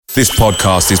This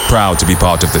podcast is proud to be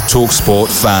part of the TalkSport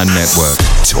Fan Network.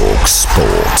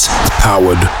 TalkSport.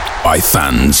 Powered by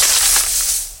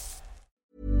fans.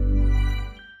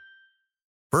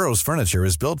 Burrow's furniture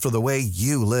is built for the way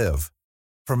you live.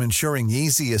 From ensuring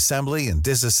easy assembly and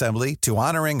disassembly to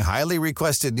honoring highly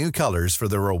requested new colors for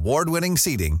their award-winning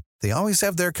seating, they always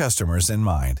have their customers in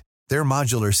mind. Their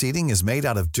modular seating is made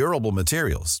out of durable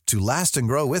materials to last and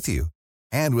grow with you.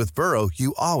 And with Burrow,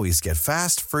 you always get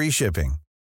fast, free shipping.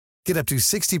 Get up to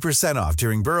 60% off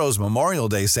during Burrow's Memorial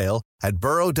Day sale at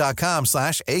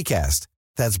burrow.com/ACAST.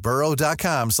 That's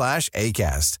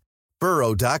burrow.com/ACAST.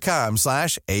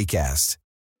 burrow.com/ACAST.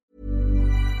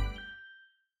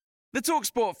 The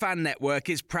TalkSport Fan Network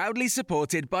is proudly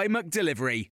supported by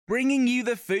McDelivery, bringing you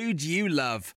the food you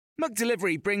love.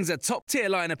 McDelivery brings a top-tier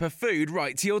lineup of food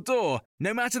right to your door.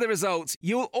 No matter the result,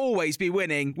 you'll always be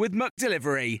winning with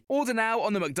McDelivery. Order now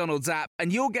on the McDonald's app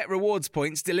and you'll get rewards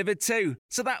points delivered too.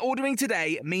 So that ordering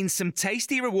today means some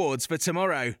tasty rewards for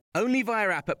tomorrow. Only via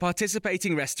app at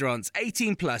participating restaurants.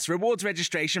 18 plus. Rewards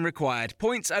registration required.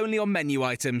 Points only on menu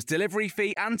items. Delivery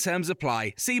fee and terms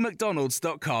apply. See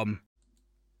mcdonalds.com.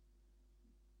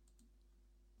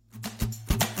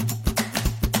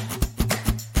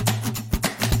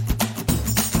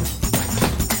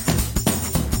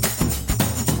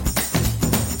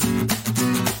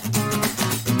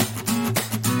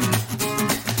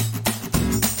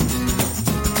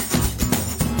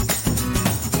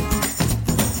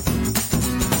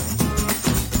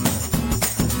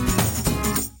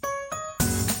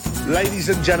 Ladies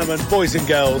and gentlemen, boys and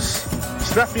girls,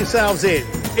 strap yourselves in.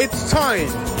 It's time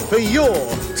for your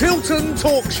Tilton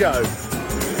Talk Show.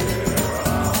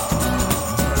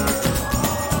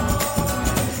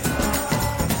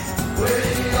 We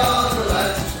are the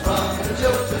lads from the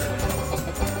Tilton.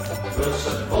 We'll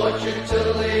support you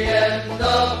till the end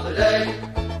of the day.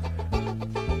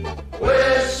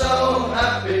 We're so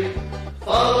happy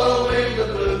following the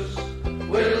blues.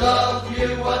 We love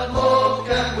you, what more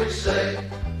can we say?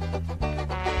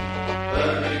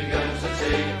 Birmingham's the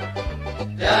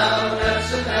team, down at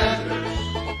St Andrews,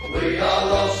 we are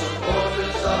all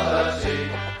supporters of our team.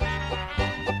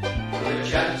 The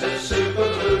chant of Super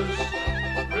Blues,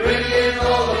 ringing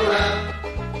all around,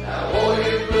 now all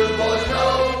you blue boys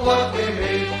know what we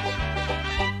mean.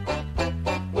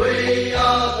 We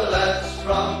are the lads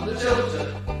from the Tilton,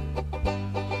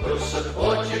 we'll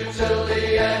support you till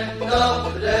the end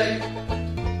of the day.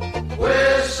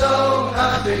 We're so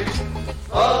happy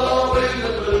following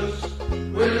the blues,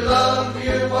 we love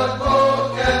you, what more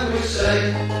can we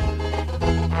say?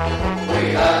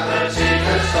 We have a team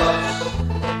that stops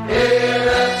here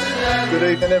at St Andrews. Good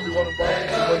evening everyone and welcome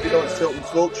to Monday Night's Tilton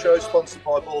Talk Show, sponsored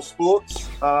by Ball Sports.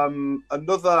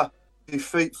 Another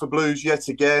defeat for Blues yet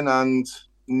again, and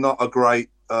not a great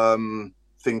thing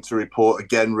to report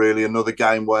again really. Another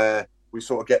game where we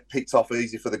sort of get picked off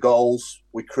easy for the goals.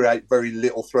 We create very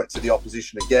little threat to the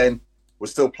opposition again. We're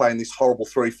still playing this horrible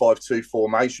 3-5-2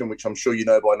 formation, which I'm sure you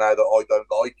know by now that I don't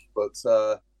like. But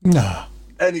no.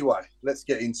 Anyway, let's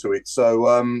get into it. So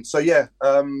we're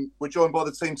joined by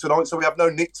the team tonight. So we have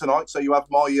no Nick tonight. So you have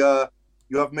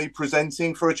me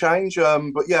presenting for a change.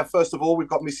 But yeah, first of all, we've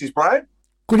got Mrs. Brown.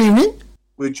 Good evening.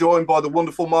 We're joined by the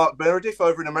wonderful Mark Meredith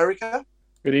over in America.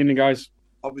 Good evening, guys.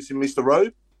 Obviously, Mr.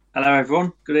 Rowe. Hello,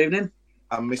 everyone. Good evening.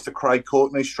 And Mr. Craig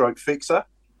Courtney, stroke fixer.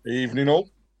 Evening, all.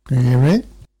 Good evening.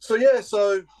 So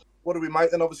what do we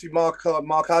make then? Obviously, Mark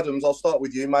Adams. I'll start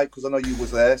with you, mate, because I know you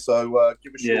was there. So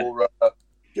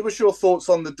give us your thoughts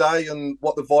on the day and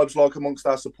what the vibe's like amongst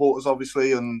our supporters,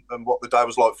 obviously, and what the day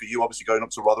was like for you, obviously going up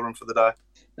to Rotherham for the day.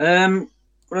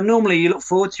 Well, normally you look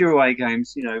forward to your away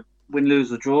games, you know, win,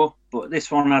 lose or draw. But this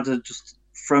one had just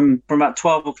from about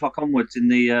 12 o'clock onwards in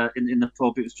the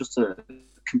pub, it was just a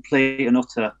complete and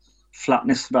utter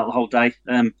flatness about the whole day.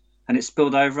 And it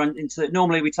spilled over into it.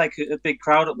 Normally we take a big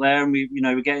crowd up there and we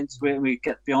get into it and we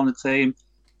get behind the team.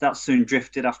 That soon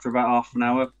drifted after about half an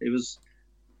hour. It was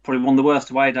probably one of the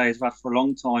worst away days I've had for a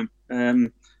long time.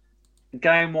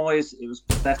 Game wise, it was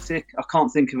pathetic. I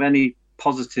can't think of any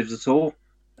positives at all.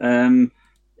 It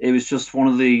was just one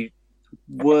of the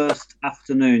worst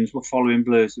afternoons we're following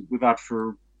Blues that we've had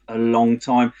for a long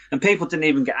time. And people didn't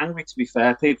even get angry, to be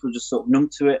fair. People were just sort of numb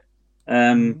to it.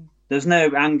 There's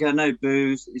no anger, no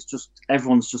booze. It's just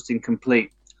everyone's just in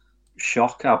complete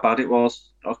shock how bad it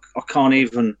was. I can't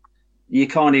even. You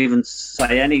can't even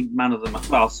say any man of the match.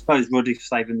 Well, I suppose Ruddy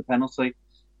saving the penalty.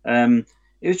 It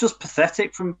was just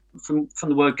pathetic from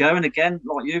the word go. And again,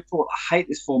 like you, Paul, I hate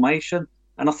this formation.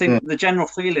 And I think the general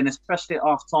feeling, especially at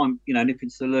half time, nipping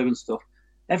to the loo and stuff,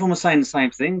 everyone was saying the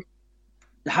same thing.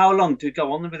 How long do we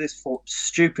go on with this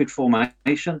stupid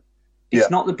formation? It's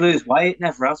not the Blues way. It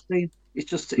never has been.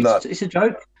 It's a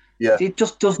joke. Yeah. It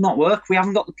just does not work. We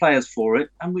haven't got the players for it,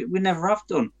 and we never have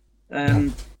done.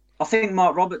 I think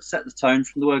Mark Roberts set the tone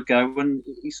from the word go when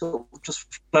he sort of just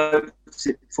floats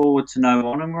it forward to no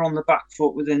one, and we're on the back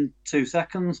foot within 2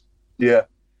 seconds. Yeah.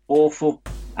 Awful.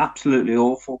 Absolutely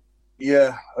awful.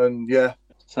 Yeah, and yeah.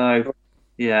 So,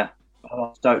 yeah,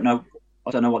 I don't know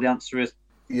what the answer is.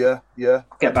 Yeah.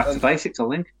 Get back to basics, I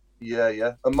think.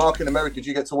 Yeah. And Mark, in America, did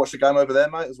you get to watch the game over there,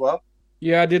 mate, as well?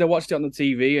 Yeah, I did. I watched it on the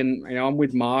TV, and I'm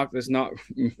with Mark. There's not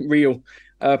real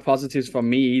positives for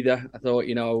me either. I thought,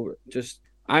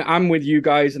 I'm with you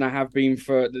guys, and I have been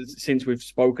since we've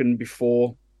spoken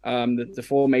before. The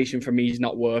formation for me is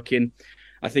not working.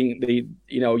 I think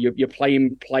you're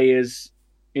playing players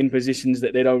in positions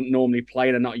that they don't normally play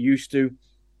and are not used to.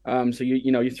 So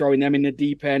you're throwing them in the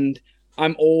deep end.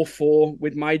 I'm all for,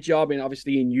 with my job, and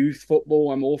obviously in youth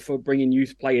football, I'm all for bringing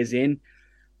youth players in.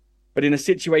 But in a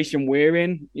situation we're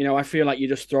in, I feel like you're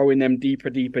just throwing them deeper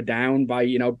down by,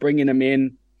 bringing them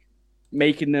in,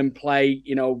 making them play,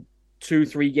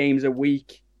 2-3 games a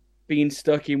week, being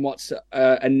stuck in what's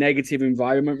a negative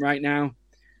environment right now.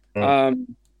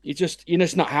 It's just,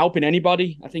 it's not helping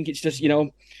anybody. I think it's just,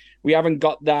 we haven't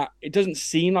got that. It doesn't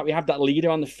seem like we have that leader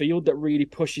on the field that really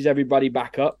pushes everybody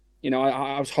back up.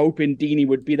 I was hoping Deeney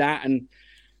would be that. And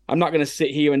I'm not going to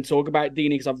sit here and talk about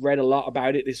Deeney because I've read a lot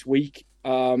about it this week.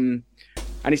 And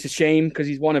it's a shame because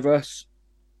he's one of us.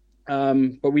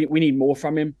 But we need more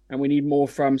from him, and we need more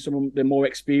from some of the more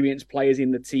experienced players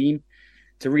in the team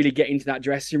to really get into that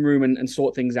dressing room and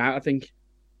sort things out, I think.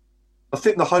 I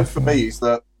think the hope for me is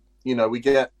that,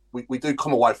 we do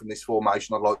come away from this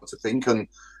formation, I'd like to think, and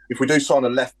if we do sign a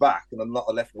left back and not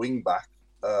a left wing back,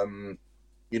 and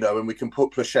we can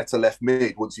put Placheta left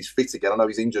mid once he's fit again. I know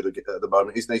he's injured at the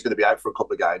moment, isn't he? He's going to be out for a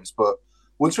couple of games, but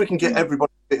once we can get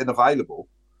everybody fit and available,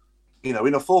 in a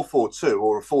 4-4-2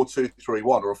 or a 4-2-3-1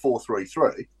 or a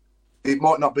 4-3-3, it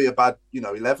might not be a bad,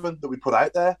 11 that we put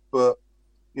out there, but,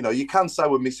 you can say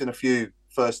we're missing a few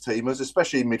first teamers,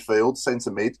 especially in midfield,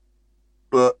 centre mid.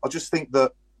 But I just think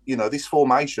that, this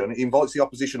formation, it invites the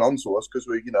opposition onto us because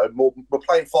we're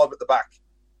playing 5 at the back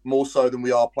more so than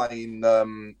we are playing, 4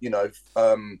 in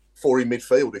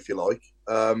midfield, if you like.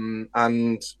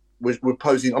 And we're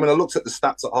posing. I mean, I looked at the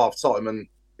stats at half time and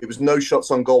it was no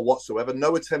shots on goal whatsoever,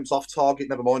 no attempts off target,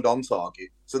 never mind on target.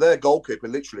 So their goalkeeper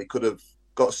literally could have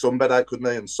got a sunbed out,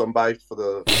 couldn't he, and sunbathed for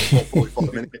the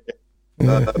 45 minutes.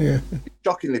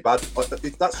 Shockingly bad.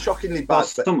 That's shockingly bad.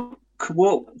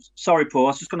 Sorry, Paul. I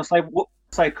was just going to say,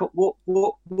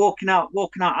 walking out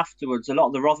afterwards. A lot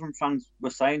of the Rotherham fans were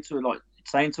saying to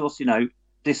us,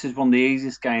 this is one of the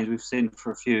easiest games we've seen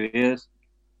for a few years.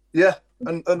 Yeah,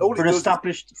 and all for an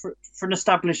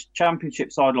established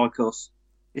championship side like us,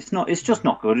 it's just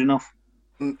not good enough.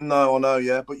 No, I know,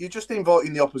 yeah, but you're just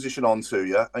inviting the opposition onto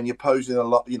you, and you're posing a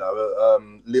lot,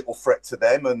 little threat to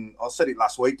them. And I said it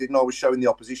last week, didn't I? We're showing the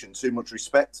opposition too much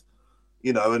respect,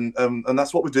 and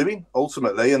that's what we're doing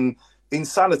ultimately. And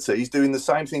insanity is doing the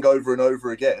same thing over and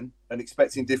over again and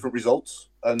expecting different results.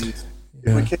 And if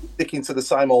we keep sticking to the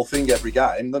same old thing every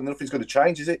game, then nothing's going to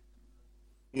change, is it?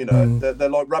 They're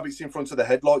like rabbits in front of the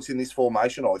headlights in this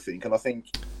formation, I think. And I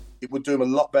think it would do them a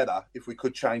lot better if we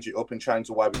could change it up and change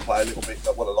the way we play a little bit.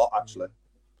 Well, a lot actually.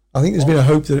 I think there's been a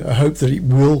hope that it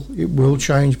will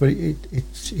change, but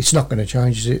it's not going to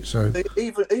change, is it? So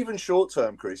even short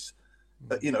term, Chris,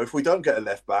 if we don't get a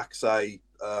left back, say,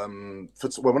 we're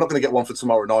not going to get one for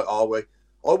tomorrow night, are we?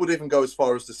 I would even go as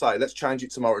far as to say, let's change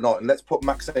it tomorrow night and let's put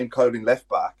Maxime Colin left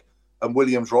back and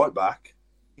Williams right back,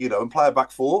 and play a back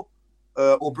 4,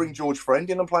 or bring George Friend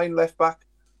in and playing left back.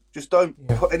 Just don't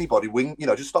put anybody wing.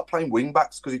 Just stop playing wing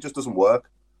backs because it just doesn't work.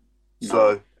 No.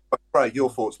 So, Craig, your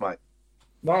thoughts, mate?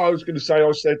 No, I was going to say,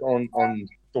 I said on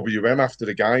WM after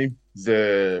the game,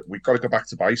 we've got to go back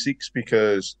to basics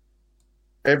because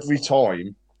every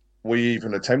time we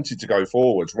even attempted to go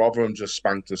forwards, Rotherham just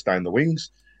spanked us down the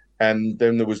wings, and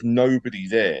then there was nobody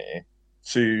there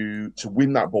to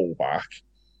win that ball back,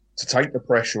 to take the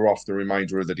pressure off the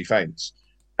remainder of the defence.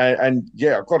 And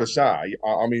yeah, I've got to say,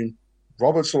 I mean,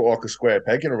 Roberts looked like a square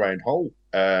peg in a round hole.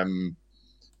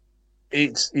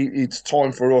 It's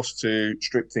time for us to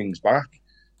strip things back.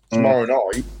 Tomorrow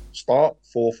night, start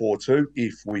 4-4-2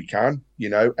 if we can,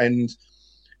 and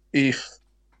if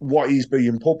what is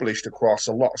being published across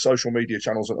a lot of social media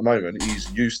channels at the moment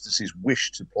is Eustace's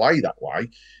wish to play that way,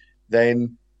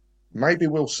 then maybe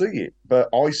we'll see it. But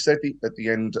I said it at the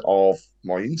end of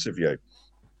my interview.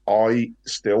 I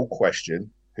still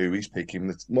question who is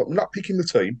picking not picking the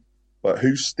team, but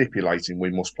who's stipulating we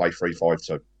must play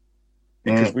 3-5-2.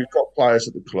 Because we've got players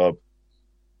at the club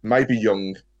maybe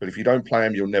young, but if you don't play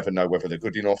them, you'll never know whether they're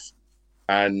good enough.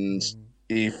 And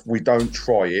if we don't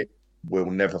try it,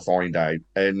 we'll never find out.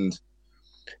 And,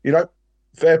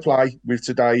 fair play with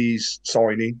today's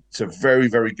signing. It's a very,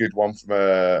 very good one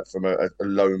from a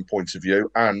loan point of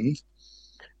view. And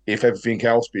if everything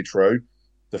else be true,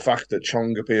 the fact that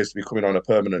Chong appears to be coming on a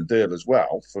permanent deal as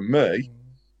well, for me,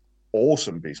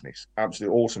 awesome business,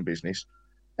 absolutely awesome business.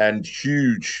 And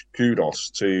huge kudos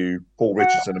to Paul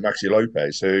Richardson and Maxi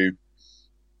Lopez, who,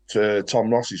 to Tom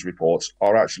Ross's reports,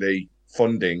 are actually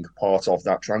funding part of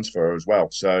that transfer as well.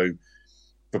 So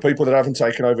for people that haven't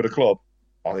taken over the club,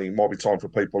 I think it might be time for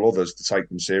others to take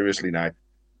them seriously now,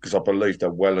 because I believe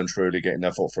they're well and truly getting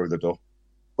their foot through the door.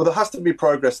 Well, there has to be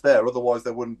progress there. Otherwise,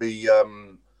 they wouldn't be,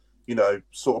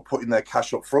 sort of putting their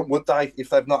cash up front, would they?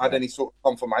 If they've not had any sort of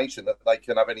confirmation that they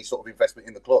can have any sort of investment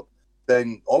in the club,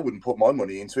 then I wouldn't put my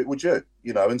money into it, would you?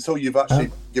 Until you've actually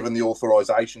given the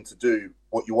authorization to do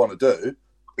what you want to do,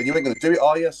 then you ain't going to do it,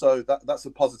 are you? So that's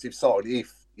a positive sign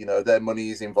if, their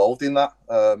money is involved in that.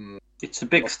 It's a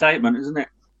big statement, isn't it?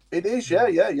 It is, yeah.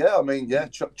 I mean,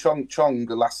 Chong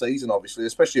last season, obviously,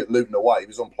 especially at Luton away, he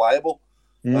was unplayable.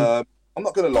 I'm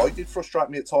not going to lie, it did frustrate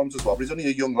me at times as well, but he's only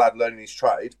a young lad learning his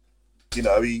trade. He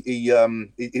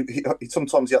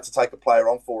sometimes he had to take a player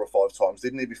on 4 or 5 times,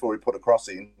 didn't he, before he put a cross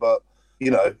in? But,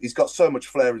 he's got so much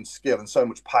flair and skill and so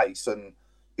much pace. And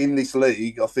in this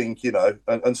league, I think,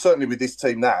 and certainly with this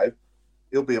team now,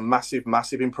 it'll be a massive,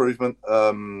 massive improvement.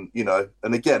 And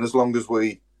again, as long as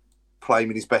we play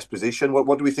him in his best position,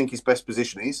 what do we think his best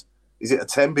position is? Is it a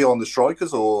 10 beyond the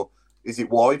strikers, or is it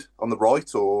wide on the right,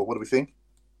 or what do we think?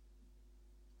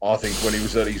 I think when he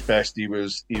was at his best, he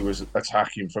was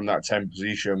attacking from that 10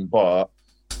 position, but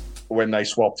when they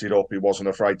swapped it up, he wasn't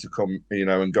afraid to come,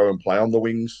 and go and play on the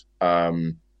wings.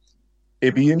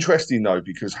 It'd be interesting though,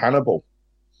 because Hannibal,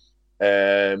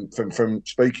 from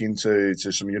speaking to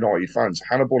some United fans,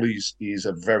 Hannibal is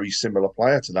a very similar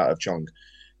player to that of Chung.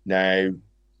 Now,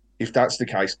 if that's the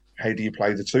case, how do you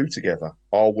play the two together?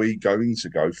 Are we going to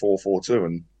go 4-4-2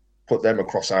 and put them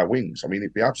across our wings? I mean,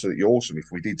 it'd be absolutely awesome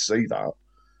if we did see that.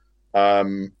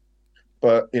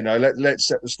 But let's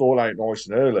set the stall out nice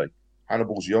and early.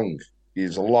 Hannibal's young.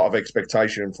 There's a lot of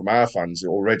expectation from our fans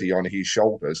already on his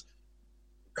shoulders.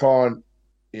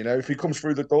 If he comes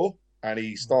through the door and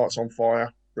he starts on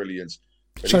fire, brilliant.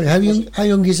 But sorry, how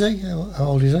young is he? How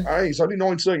old is he? He's only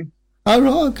 19. Oh,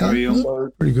 right, okay. So,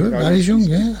 pretty good. That is young,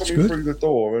 yeah. That's good. Through the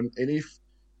door, and if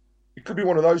it could be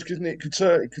one of those, couldn't it?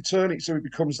 It could turn it so he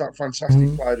becomes that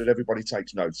fantastic player that everybody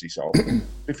takes notice of.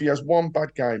 If he has one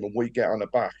bad game and we get on the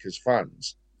back as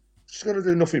fans, it's going to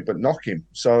do nothing but knock him.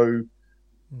 So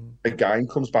again,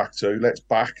 comes back to let's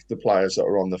back the players that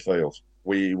are on the field.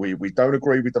 We don't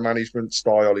agree with the management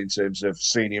style in terms of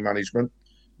senior management.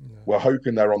 No. We're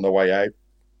hoping they're on the way out,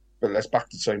 but let's back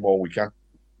the team while we can.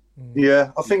 Yeah,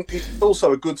 I think it's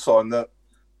also a good sign that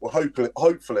we're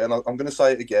hopefully, and I'm going to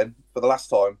say it again for the last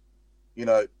time,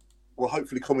 we're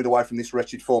hopefully coming away from this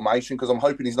wretched formation, because I'm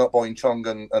hoping he's not buying Chung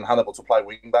and Hannibal to play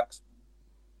wing backs.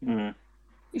 Yeah,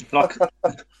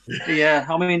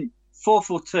 I mean,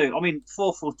 4-4-2. I mean,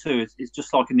 4-4-2 is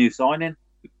just like a new signing.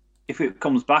 If it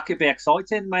comes back, it'd be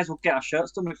exciting. May as well get our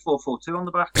shirts done with 4-4-2 on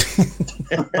the back.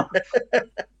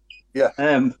 Yeah.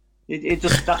 It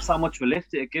just, that's how much of a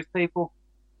lift it'd give people.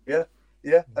 Yeah.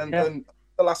 And in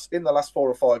the last 4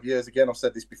 or 5 years, again, I've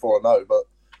said this before, I know, but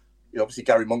obviously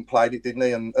Gary Monk played it, didn't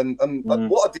he? And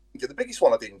what I didn't get, the biggest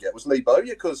one I didn't get was Lee Bowyer,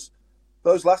 because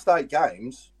those last 8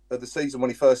 games of the season when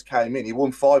he first came in, he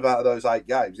won 5 out of those 8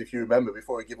 games, if you remember,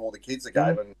 before he gave all the kids a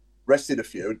game and rested a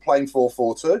few and playing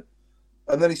 4-4-2.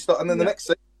 And then the next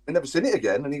season, we never seen it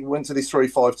again, and he went to this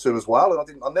 3-5-2 as well.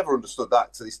 And I never understood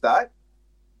that to this day.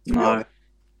 No.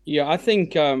 Yeah, I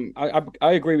think I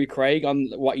agree with Craig on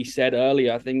what he said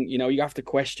earlier. I think you have to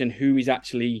question who is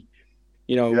actually,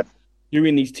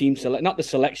 doing these team not the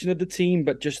selection of the team,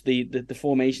 but just the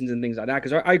formations and things like that.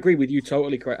 Because I agree with you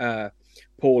totally,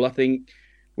 Paul. I think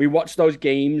we watched those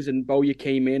games and Bowyer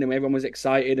came in and everyone was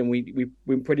excited, and we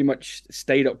pretty much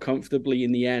stayed up comfortably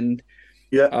in the end.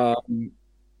 Yeah.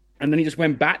 And then he just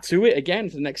went back to it again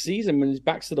for the next season when his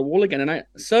back's to the wall again. And I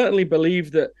certainly believe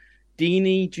that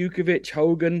Deeney, Djukovic,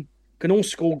 Hogan can all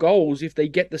score goals if they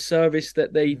get the service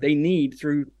that they need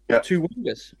through 2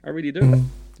 wingers. I really do.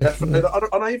 Definitely.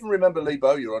 And I even remember Lee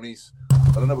Bowyer on his,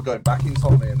 I don't know, we're going back in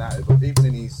time here now, but even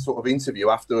in his sort of interview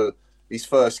after his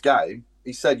first game,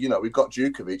 he said, we've got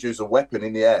Djukovic, who's a weapon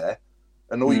in the air,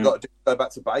 and all you got to do is go back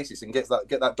to basics and get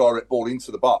that direct ball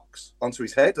into the box, onto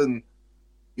his head. And,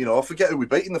 I forget who we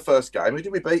beat in the first game. Who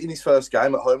did we beat in his first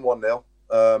game at home 1-0?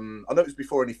 I know it was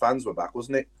before any fans were back,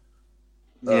 wasn't it?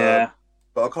 Yeah.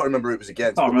 but I can't remember who it was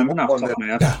against. I can't remember now.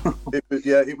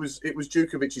 It was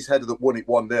Djukovic's header that won it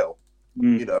 1-0.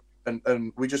 You know,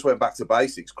 and we just went back to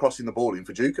basics, crossing the ball in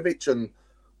for Djukovic. And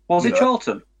was it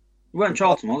Charlton? It weren't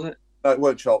Charlton, was it? No, it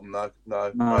weren't Charlton. No.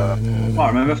 I can't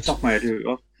remember off the top of my head who it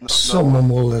was. Someone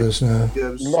will let us know.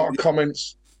 A lot of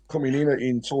comments coming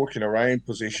in talking around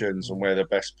positions and where the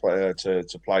best player to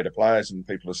play the players, and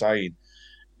people are saying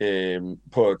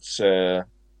put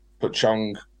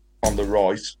Chung on the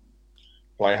right,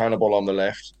 play Hannibal on the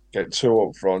left, get two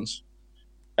up front,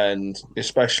 and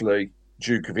especially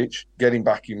Djukovic getting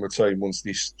back in routine once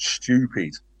this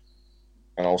stupid,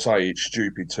 and I'll say it's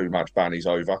stupid, 2-match ban is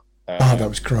over. That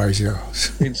was crazy.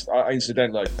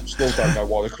 Incidentally, still don't know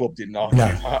why the club didn't argue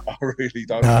that. I really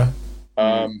don't. No.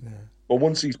 But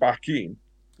once he's back in,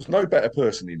 there's no better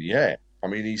person in the air. I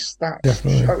mean, his stats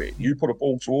Definitely. show it. You put a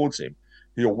ball towards him,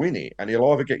 he'll win it, and he'll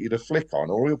either get you the flick on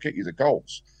or he'll get you the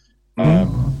goals.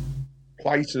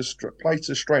 Play to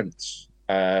strengths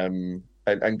and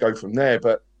go from there.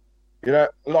 But, you know,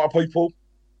 a lot of people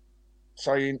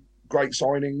saying great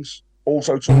signings,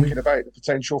 also talking about the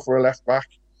potential for a left-back,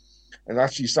 and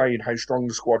actually saying how strong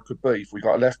the squad could be if we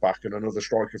got a left-back and another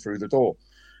striker through the door.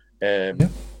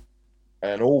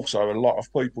 And also a lot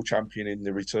of people championing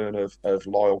the return of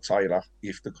Lyle Taylor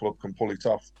if the club can pull it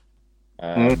off.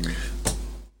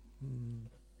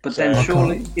 But then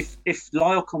surely, if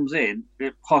Lyle comes in,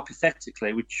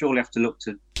 hypothetically, we'd surely have to look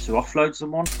to offload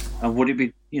someone. And would it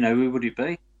be, who would it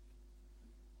be?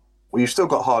 Well, you've still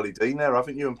got Harley Dean there,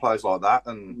 haven't you, and players like that.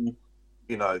 And,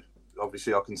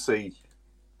 obviously I can see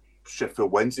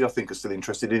Sheffield Wednesday, I think, are still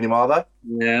interested in him, are they?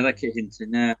 Yeah, they keep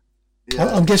hinting, yeah.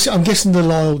 I'm guessing the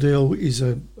Lyle deal is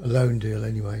a loan deal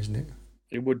anyway, isn't it?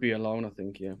 It would be a loan, I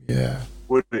think, yeah. Yeah.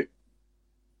 Would it?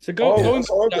 So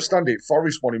I understand it.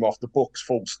 Forest want him off the books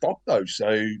full stop, though.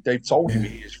 So they've told him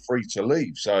he is free to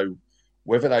leave. So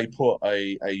whether they put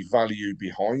a value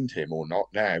behind him or not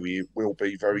now, it will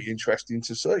be very interesting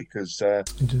to see, because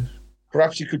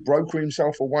perhaps he could broker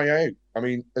himself a way out. I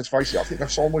mean, let's face it, I think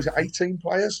that signed was 18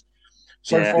 players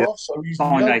so far. So he's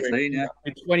signed 18, yeah.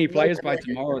 20 players by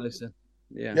tomorrow, they said.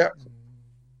 Yeah.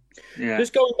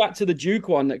 Just going back to the Duke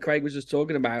one that Craig was just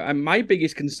talking about, and my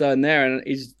biggest concern there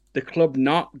is the club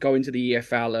not going to the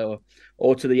EFL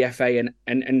or to the FA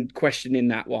and questioning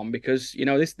that one, because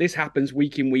this happens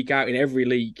week in, week out in every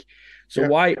league. So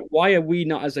why are we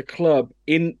not, as a club,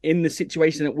 in the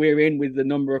situation that we're in with the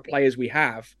number of players we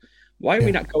have, why are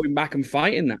we not going back and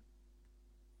fighting that?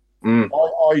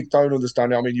 I don't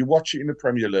understand it. I mean, you watch it in the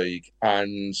Premier League,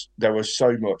 and there was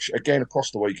so much, again,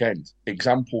 across the weekend,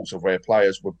 examples of where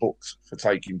players were booked for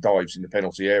taking dives in the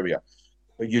penalty area.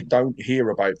 But you don't hear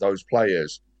about those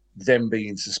players, them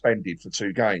being suspended for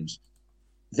 2 games.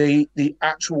 The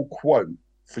actual quote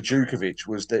for Djukovic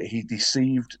was that he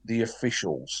deceived the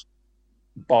officials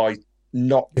by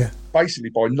not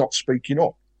speaking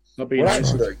up. Not being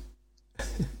actually.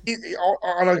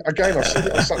 Again, I said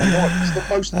it on Saturday night. He's the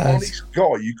most honest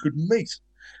guy you could meet.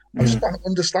 I just don't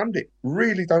understand it.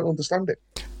 Really don't understand it.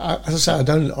 As I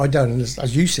say, I don't understand.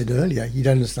 As you said earlier, you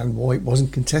don't understand why it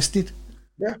wasn't contested.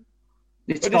 Yeah,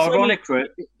 it's ironic,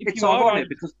 it's ironic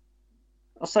because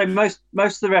I say most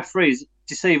of the referees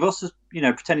deceive us as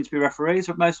pretending to be referees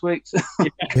for most weeks.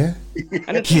 And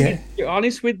if you're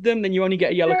honest with them, then you only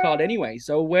get a yellow card anyway.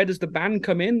 So where does the ban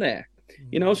come in there?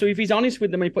 So if he's honest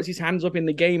with them and he puts his hands up in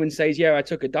the game and says, I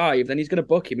took a dive, then he's going to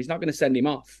book him. He's not going to send him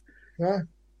off. Yeah.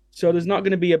 So there's not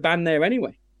going to be a ban there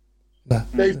anyway.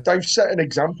 They've set an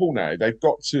example now. They've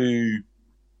got to,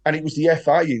 and it was the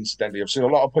FA, incidentally. I've seen a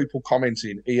lot of people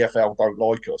commenting EFL don't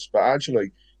like us, but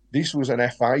actually this was an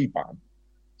FA ban.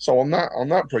 So on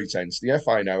that pretense, the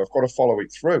FA now have got to follow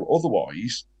it through.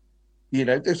 Otherwise,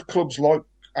 there's clubs like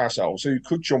ourselves who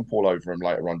could jump all over him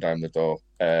later on down the door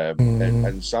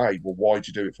and say, well, why'd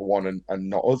you do it for one and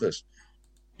not others?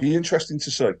 Be interesting to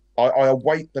see. I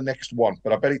await the next one,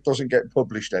 but I bet it doesn't get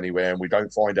published anywhere and we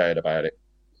don't find out about it.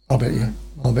 I'll bet you.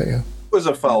 It was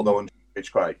a foul though on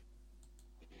Craig.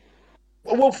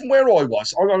 Well, from where I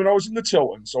was, I was in the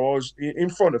Tilton, so I was in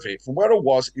front of it. From where I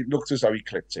was, it looked as though he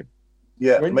clipped him.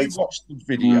 Yeah. When you watch the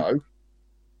video,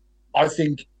 I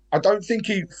don't think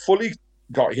he fully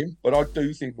got him, but I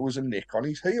do think there was a nick on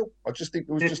his heel. I just think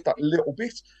there was just that little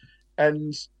bit.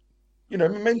 And,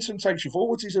 momentum takes you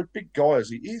forwards. He's a big guy as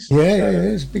he is. Yeah,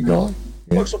 he's a big guy.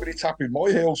 Like somebody tapping my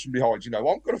heels from behind, I'm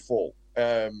going to fall.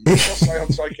 I'll say I'm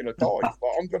taking a dive, but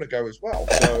I'm going to go as well.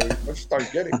 So I just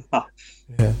don't get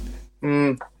it.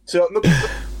 So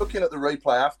looking at the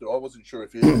replay after, I wasn't sure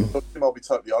if you looked him, I'll be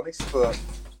totally honest, but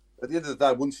at the end of the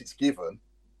day, once it's given,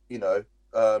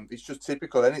 It's just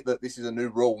typical, isn't it, that this is a new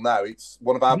rule now. It's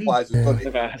one of our players has done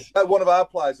it. One of our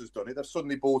players has done it. They've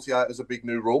suddenly brought it out as a big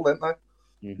new rule, haven't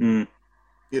they? Mm-hmm.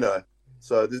 You know,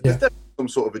 so there's definitely some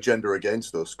sort of agenda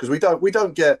against us because we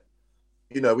don't get,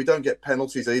 we don't get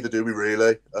penalties either, do we?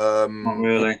 Really? Not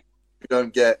really. We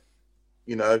don't get,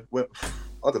 I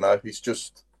don't know. It's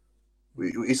just.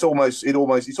 It's always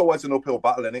an uphill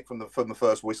battle, isn't it, from the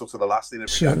first whistle to the last. In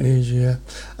Certainly is,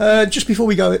 yeah. Just before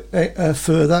we go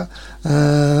further,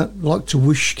 I'd like to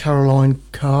wish Caroline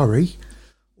Kari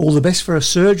all the best for her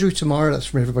surgery tomorrow. That's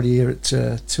from everybody here at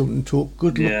Tilton Talk.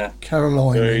 Good luck,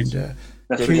 Caroline, and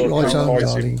keep right on,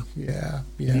 darling. Yeah,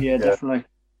 definitely.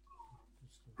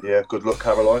 Yeah, good luck,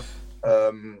 Caroline.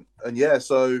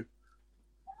 So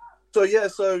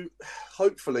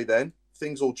hopefully then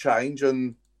things will change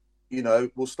and.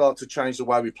 We'll start to change the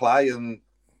way we play. And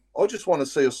I just want to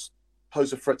see us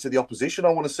pose a threat to the opposition.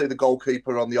 I want to see the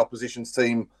goalkeeper on the opposition's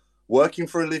team working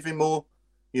for a living more.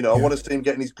 I want to see him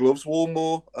getting his gloves worn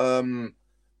more.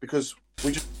 Because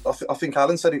I think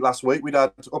Alan said it last week, we'd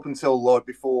had, up until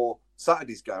before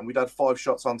Saturday's game, we'd had 5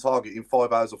 shots on target in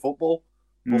 5 hours of football,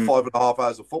 or 5.5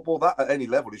 hours of football. That at any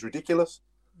level is ridiculous.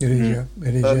 It is, yeah.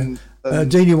 It is,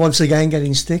 Dini once again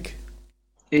getting stick.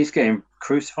 He's getting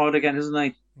crucified again, isn't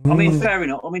he? I mean, fair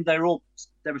enough. I mean, they were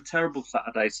a terrible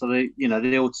Saturday, so they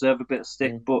all deserve a bit of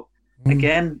stick. But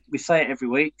again, we say it every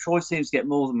week. Troy seems to get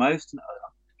more than most.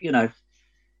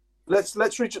 Let's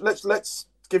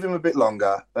give him a bit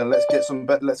longer, and let's get some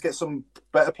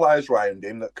better players around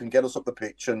him that can get us up the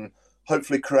pitch and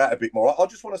hopefully create a bit more. I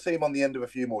just want to see him on the end of a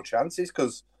few more chances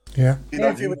because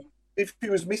if he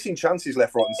was missing chances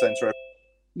left, right, and centre,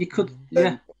 you could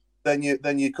Then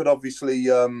you could obviously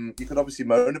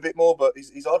moan a bit more, but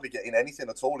he's hardly getting anything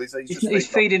at all. He's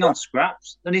feeding on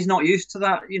scraps, and he's not used to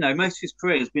that. Most of his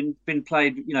career has been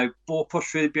played. Ball push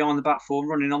through behind the back four,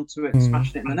 running onto it, and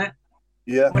smashing it in the net.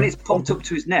 Yeah. When it's pumped up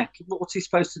to his neck, what's he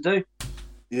supposed to do?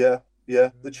 Yeah.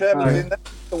 The chairman's in there.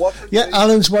 Yeah,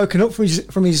 Alan's woken up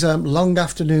from his long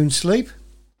afternoon sleep.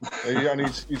 And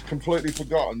he's completely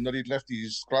forgotten that he'd left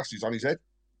his glasses on his head.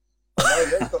 Oh,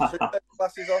 yeah, he's got 2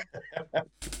 glasses on.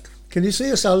 Can you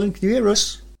see us, Alan? Can you hear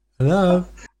us? Hello?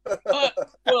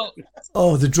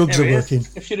 Well, the drugs are working.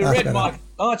 If you'd have read my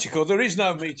article, there is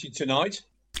no meeting tonight.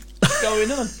 What's going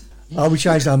on? Oh, we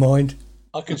changed our mind.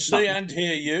 I can see and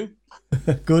hear you.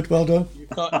 Good, well done.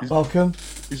 Welcome.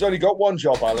 He's only got one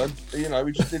job, Alan. He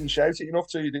just didn't shout it enough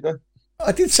to you, did he?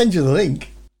 I did send you the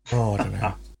link. Oh, I don't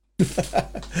know.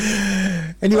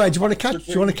 Anyway, do you want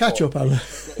to catch up, Alan?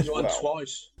 You won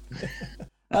twice.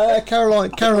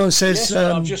 Caroline says... Yes,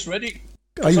 I'm just ready.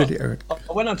 Are you ready, Eric? I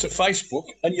went onto Facebook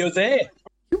and you're there.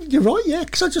 You're right, yeah,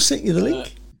 because I just sent you the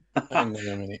link. Hang on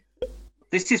a minute.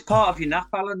 This is part of your nap,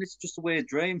 Alan. It's just a weird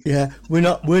dream. Yeah, we're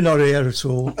not here at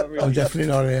all. I'm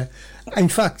definitely not here. In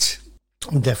fact,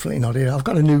 I'm definitely not here. I've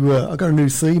got a new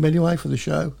theme anyway for the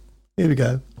show. Here we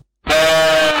go.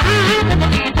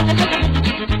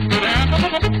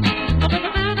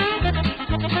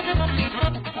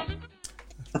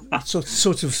 That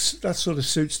sort of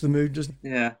suits the mood, doesn't it?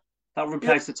 Yeah, that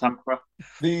replaces the tamper.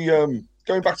 The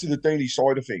going back to the Deeney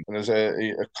side of things, and there's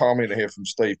a comment here from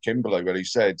Steve Kimberley where he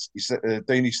said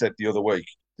Deeney said the other week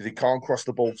that he can't cross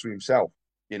the ball to himself,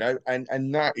 and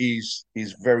that is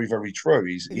very, very true.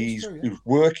 He's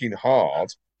working hard,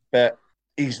 but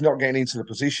he's not getting into the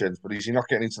positions. But he's not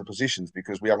getting into the positions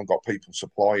because we haven't got people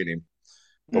supplying him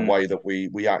the way that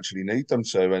we actually need them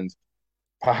to, and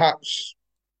perhaps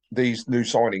these new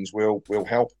signings will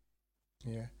help.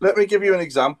 Yeah. Let me give you an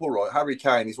example, right? Harry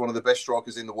Kane is one of the best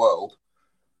strikers in the world,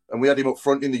 and we had him up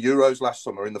front in the Euros last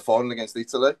summer in the final against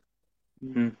Italy.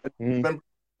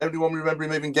 Everyone remember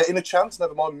him even getting a chance,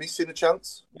 never mind missing a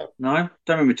chance? No,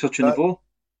 don't remember touching the ball.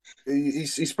 He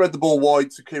spread the ball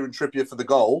wide to Kieran Trippier for the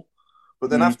goal, but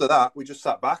then after that, we just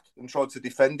sat back and tried to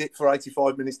defend it for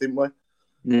 85 minutes, didn't we?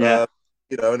 Yeah.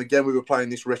 And again, we were playing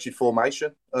this wretched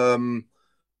formation. And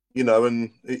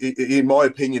in my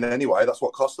opinion, anyway, that's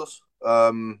what cost us.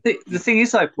 The thing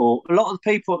is, though, Paul, a lot of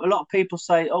people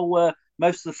say,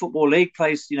 most of the Football League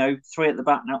plays, 3 at the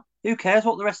back now. Who cares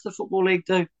what the rest of the Football League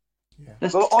do? Yeah.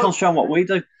 Let's concentrate on what we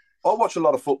do. I watch a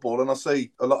lot of football, and I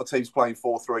see a lot of teams playing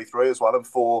 4-3-3 as well, and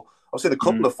I've seen a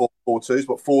couple of 4-4-2s,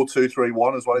 but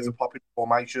 4-2-3-1 as well is a popular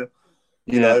formation.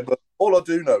 But all I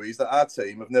do know is that our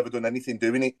team have never done anything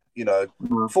doing it.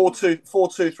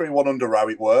 4-2-3-1 under Rowe,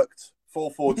 it worked.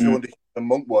 4-4-2 under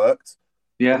Monk worked.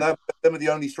 Yeah. And them are the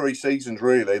only 3 seasons,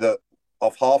 really, that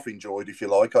I've half enjoyed, if you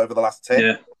like, over the last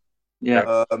 10.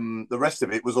 Yeah. The rest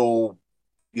of it was all,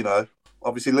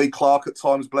 obviously Lee Clark at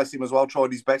times, bless him as well,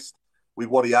 tried his best with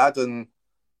what he had. And,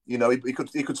 You know, he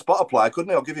could spot a player, couldn't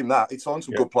he? I'll give him that. He signed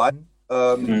some good play.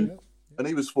 And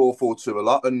he was 4-4-2 a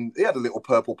lot. And he had a little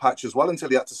purple patch as well until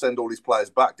he had to send all his players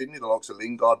back, didn't he? The likes of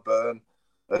Lingard, Byrne,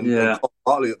 and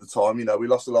Hartley at the time. You know, we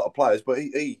lost a lot of players. But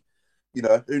he, you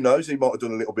know, who knows? He might have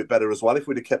done a little bit better as well if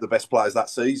we'd have kept the best players that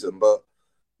season. But,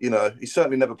 you know, he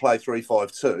certainly never played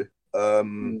 3-5-2.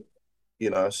 You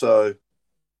know, so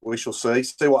we shall see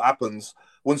what happens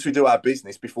once we do our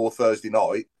business before Thursday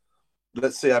night.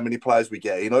 Let's see how many players we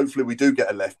get in. Hopefully we do get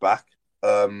a left back.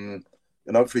 And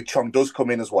hopefully Chong does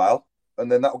come in as well. And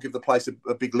then that will give the place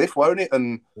a big lift, won't it?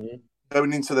 And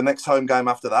going into the next home game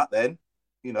after that, then,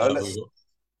 you know,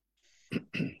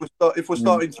 if we're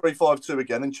starting 3-5-2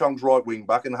 again and Chong's right wing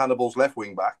back and Hannibal's left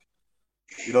wing back,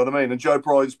 you know what I mean? And Joe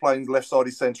Bryant's playing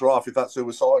left-sided centre half, if that's who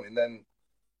we're signing, then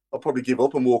I'll probably give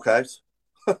up and walk out.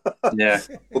 Yeah.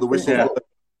 Or the whistle. Yeah.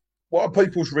 What are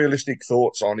people's realistic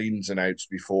thoughts on ins and outs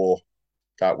before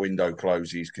that window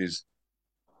closes? Because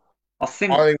I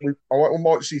think we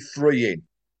might see 3 in,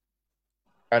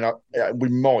 and we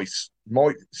might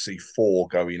see 4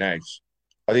 going out.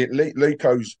 I think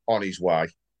Lico's on his way.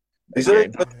 Is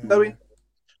it going?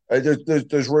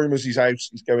 There's rumours he's out.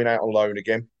 He's going out on loan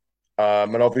again,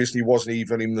 and obviously wasn't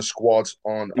even in the squad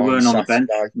on. He weren't Saturday.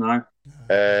 on the bench.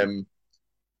 No.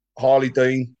 Harley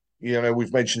Dean. You know,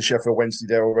 we've mentioned Sheffield Wednesday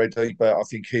there already, but I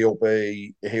think he'll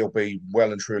be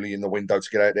well and truly in the window to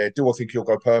get out there. Do I think he'll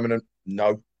go permanent?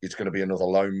 No, it's going to be another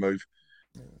loan move.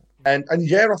 And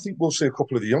yeah, I think we'll see a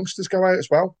couple of the youngsters go out as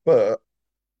well. But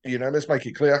you know, let's make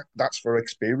it clear that's for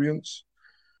experience.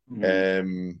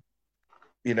 You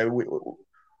know,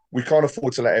 we can't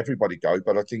afford to let everybody go,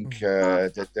 but I think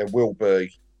that there will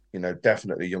be, you know,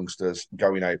 definitely youngsters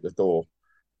going out the door.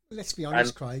 Let's be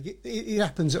honest, Craig. It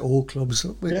happens at all clubs.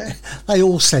 They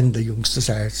all send the youngsters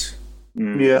out.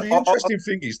 Yeah. The interesting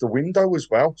thing is the window as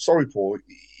well. Sorry, Paul.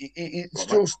 It's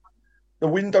just the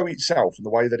window itself and the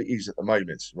way that it is at the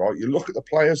moment, right? You look at the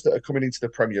players that are coming into the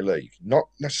Premier League, not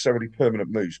necessarily permanent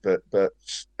moves, but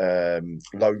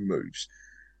loan moves.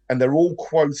 And they're all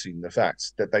quoting the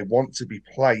fact that they want to be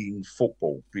playing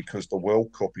football because the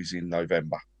World Cup is in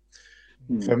November.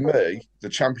 For me, the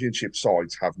Championship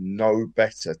sides have no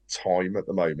better time at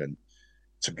the moment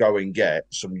to go and get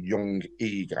some young,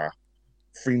 eager,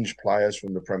 fringe players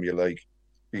from the Premier League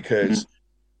because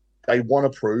they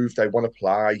want to prove, they want to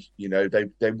play. You know,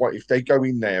 they want, if they go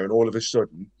in there and all of a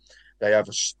sudden they have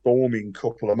a storming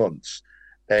couple of months,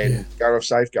 then Gareth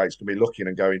Southgate's going to be looking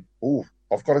and going, "Oh,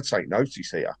 I've got to take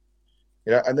notice here."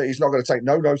 You know, and he's not going to take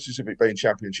no notice of it being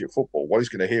Championship football. What he's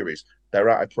going to hear is they're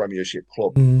at a Premiership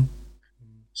club.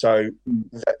 So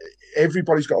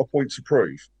everybody's got a point to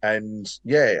prove, and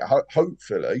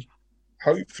hopefully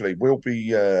we'll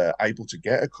be able to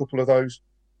get a couple of those.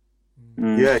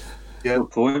 Yeah,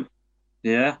 good point.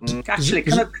 Yeah, actually,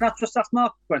 can I just ask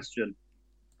Mark a question?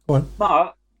 Go on.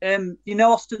 Mark, you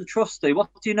know Austin Trusty. What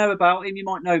do you know about him? You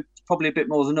might know probably a bit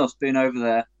more than us being over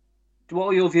there. What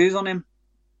are your views on him?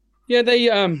 Yeah,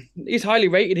 he's highly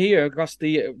rated here across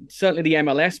certainly the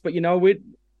MLS. But you know,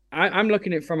 I'm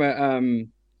looking at it from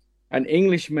an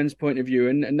Englishman's point of view,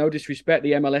 and no disrespect,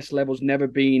 the MLS level's never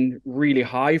been really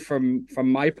high from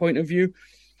my point of view.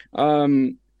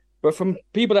 But from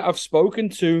people that I've spoken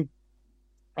to,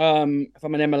 from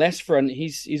an MLS front,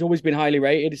 he's always been highly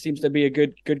rated. He seems to be a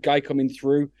good guy coming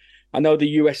through. I know the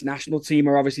US national team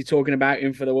are obviously talking about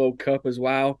him for the World Cup as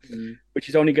well, which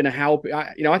is only going to help.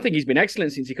 I think he's been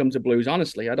excellent since he comes to Blues.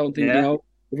 Honestly, I don't think if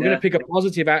we're going to pick a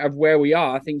positive out of where we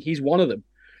are, I think he's one of them.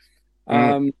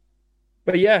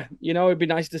 But yeah, you know, it'd be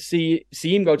nice to see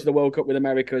him go to the World Cup with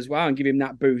America as well and give him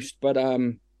that boost. But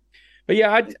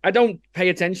yeah, I don't pay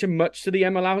attention much to the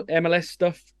MLS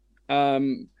stuff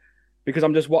because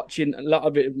I'm just watching a lot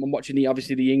of it. I'm watching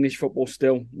the English football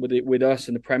still with us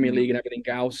and the Premier League and everything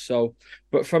else. So,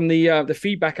 but from the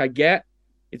feedback I get,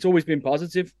 it's always been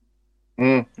positive.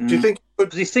 Do you think?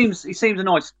 Because he seems a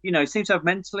nice, you know, he seems to have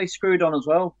mentally screwed on as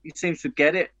well. He seems to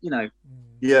get it, you know.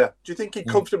 Yeah. Do you think he'd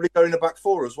comfortably go in the back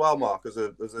four as well, Mark, as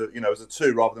a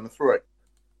 2 rather than a 3?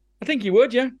 I think he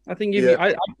would, yeah. I think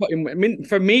I'd put him. I mean,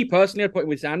 for me personally, I'd put him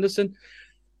with Sanderson,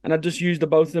 and I'd just use the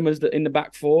both of them as in the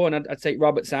back four, and I'd take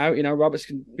Roberts out. You know, Roberts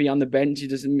can be on the bench. He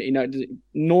doesn't. You know,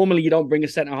 normally you don't bring a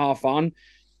centre half on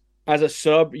as a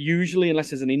sub usually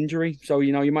unless there's an injury. So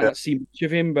you know, you might not see much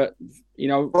of him, but you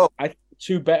know, I think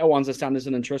 2 better ones are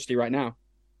Sanderson and Trusty right now.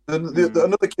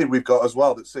 Another kid we've got as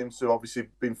well that seems to obviously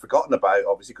been forgotten about,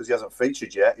 obviously because he hasn't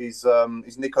featured yet, is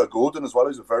Nico Gordon as well,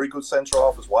 who's a very good centre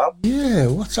half as well. Yeah,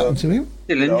 what's happened to him?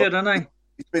 Still injured, hasn't he?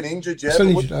 He's been injured, yeah.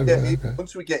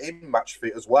 Once we get him match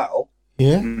fit as well,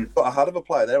 we've got a hell of a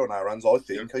player there on our hands, I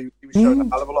think. He was showing a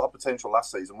hell of a lot of potential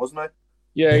last season, wasn't he?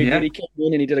 Yeah, he did. He came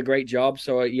in and he did a great job.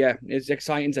 So yeah, it's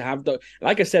exciting to have.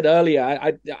 Like I said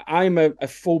earlier, I'm a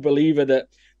full believer that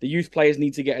the youth players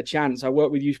need to get a chance. I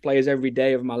work with youth players every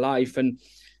day of my life, and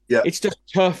it's just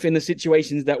tough in the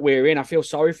situations that we're in. I feel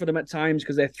sorry for them at times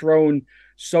because they're thrown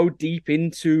so deep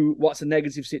into what's a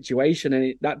negative situation,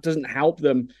 and that doesn't help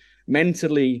them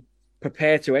mentally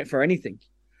prepare for anything.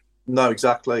 No,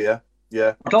 exactly.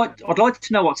 Yeah. I'd like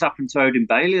to know what's happened to Odin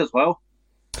Bailey as well.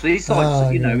 So he's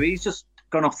like, he's just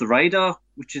gone off the radar,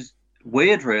 which is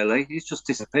weird, really. He's just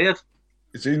disappeared.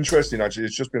 It's interesting, actually.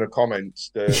 It's just been a comment.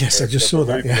 Yes, I just saw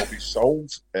that. Yeah, will be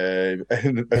sold, and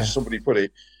as somebody put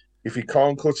it, if he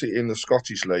can't cut it in the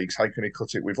Scottish leagues, how can he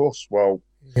cut it with us? Well,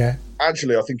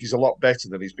 actually, I think he's a lot better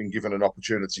than he's been given an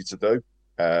opportunity to do.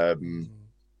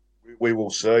 We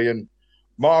will see. And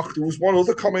Mark, there was one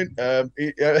other comment.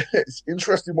 It's an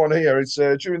interesting one here. It's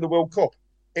during the World Cup,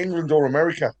 England or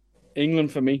America?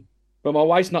 England for me. But my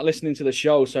wife's not listening to the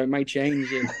show, so it may change.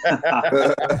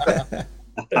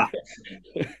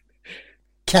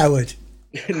 Coward.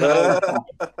 No,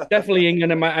 definitely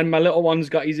England, and my little one's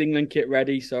got his England kit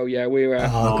ready. So yeah, we're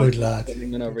good lad.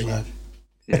 England over here.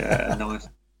 Yeah, nice.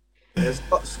 Yeah,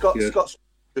 Scott's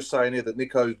just saying here that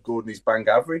Nico Gordon is bang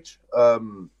average.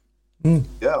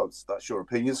 Yeah, that's your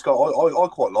opinion, Scott. I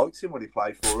quite liked him when he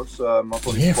played for us. I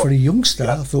thought for a youngster,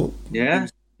 I thought. Yeah,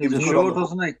 he was good,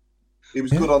 wasn't he? He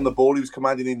was good on the ball. He was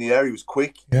commanding in the air. He was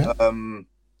quick. Yeah. And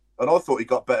I thought he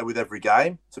got better with every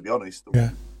game. To be honest,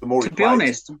 the more he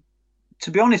played. To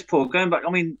be honest, Paul, going back,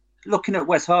 I mean, looking at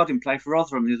Wes Harding play for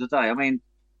Rotherham the other day, I mean,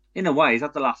 in a way, he's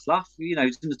had the last laugh. You know,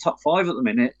 he's in the top 5 at the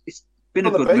minute. It's been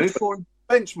a good move for him.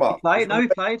 Benchmark. He played. No, he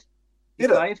played. He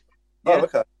played. Yeah. Oh,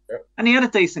 okay. Yeah. And he had a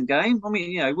decent game. I mean,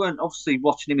 we weren't obviously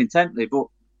watching him intently, but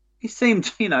he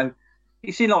seemed, like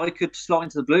he could slot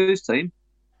into the Blues team.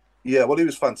 Yeah, well, he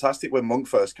was fantastic when Monk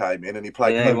first came in, and he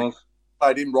played.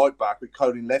 Played him right back with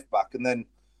Colin left back, and then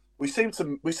we seemed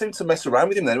to mess around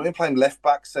with him. Then we were playing left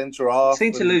back, centre half. He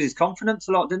seemed to lose his confidence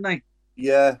a lot, didn't he?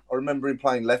 Yeah, I remember him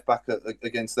playing left back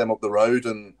against them up the road,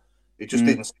 and it just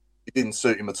didn't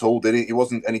suit him at all, did it? He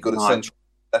wasn't any good at centre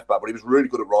left back, but he was really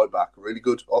good at right back. Really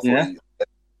good. I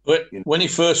thought when he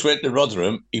first went to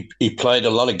Rotherham, he played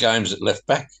a lot of games at left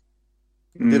back.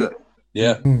 Did it?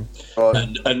 Yeah, and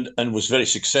was very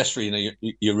successful.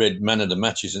 You read man of the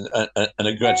matches, and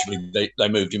gradually they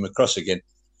moved him across again.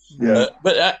 Yeah,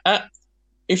 but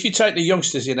if you take the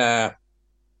youngsters in our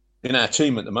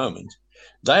team at the moment,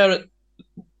 they are at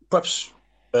perhaps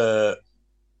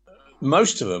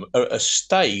most of them are at a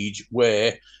stage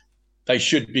where they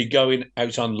should be going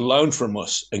out on loan from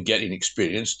us and getting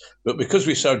experience. But because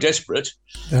we're so desperate,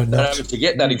 they're having to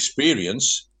get that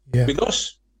experience with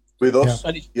us. With us,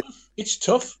 and it's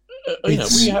tough. We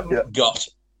haven't got.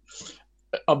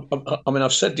 I mean,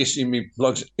 I've said this in my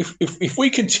blogs. If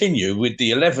we continue with the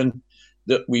 11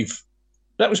 that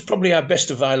that was probably our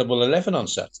best available 11 on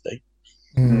Saturday.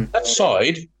 That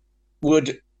side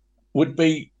would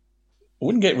be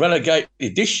wouldn't get relegated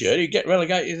this year. He'd get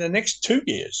relegated in the next 2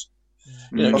 years.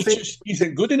 It just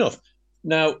isn't good enough.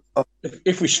 Now,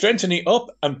 if we strengthen it up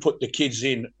and put the kids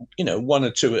in, 1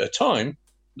 or 2 at a time,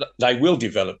 they will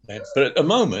develop then. But at the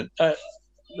moment,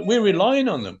 we're relying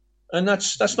on them, and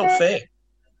that's not fair.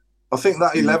 I think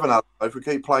that 11, if we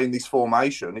keep playing this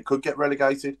formation, it could get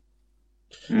relegated.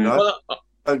 Well,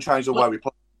 don't change the way we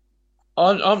play.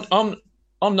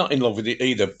 I'm not in love with it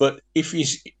either. But if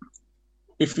he's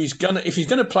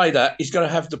gonna play that, he's got to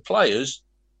have the players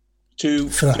to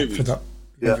do it.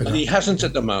 Yeah. And he hasn't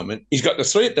at the moment. He's got the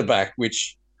 3 at the back,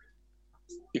 which,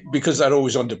 because they're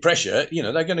always under pressure,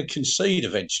 they're going to concede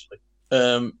eventually.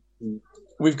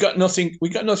 We've got nothing. We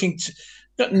to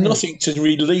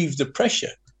relieve the pressure.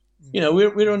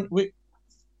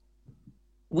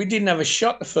 We didn't have a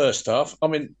shot the first half. I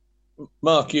mean,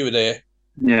 Mark, you were there.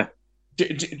 Yeah.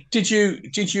 Did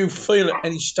you feel at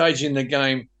any stage in the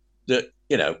game that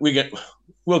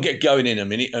we'll get going in a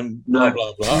minute and blah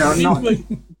blah blah? No,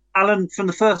 Alan, from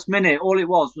the first minute, all it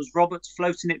was Roberts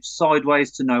floating it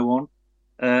sideways to no one.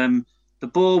 The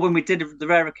ball, when we did the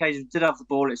rare occasion we did have the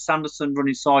ball, it's Sanderson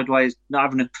running sideways, not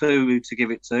having a clue who to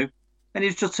give it to, and it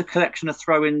was just a collection of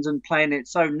throw-ins and playing it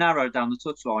so narrow down the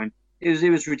touchline. It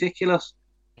was ridiculous.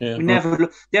 Yeah. We never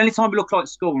looked. The only time we looked like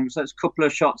scoring was those couple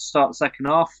of shots to start the second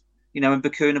half. And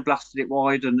Bakuna blasted it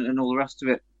wide and all the rest of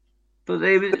it. But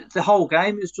the whole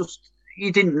game is just,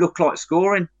 you didn't look like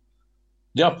scoring.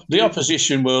 The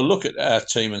opposition will look at our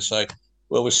team and say,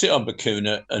 well, we'll sit on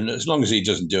Bakuna, and as long as he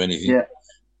doesn't do anything,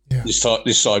 this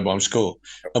side won't score.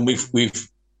 And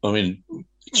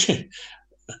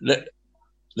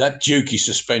that Dukey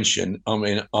suspension, I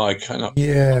mean, I cannot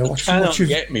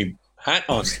get me hat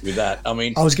on with that. I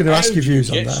mean, I was going to ask your views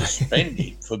on get that.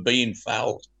 suspended for being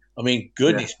fouled. I mean,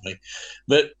 goodness me.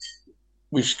 But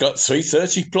we've got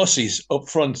 330 pluses up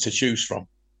front to choose from.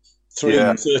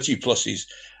 330 pluses.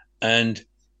 And,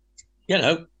 you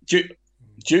know,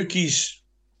 Dukey's,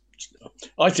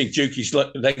 I think Dukey's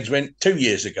legs went 2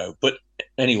 years ago. But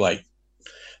anyway,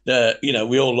 you know,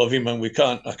 we all love him, and I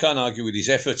can't argue with his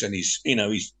effort and his, you know,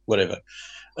 he's whatever.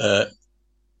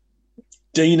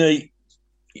 Deeney,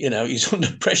 you know, he's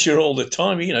under pressure all the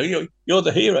time. You know, you're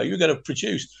the hero. You've got to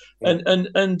produce.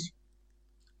 And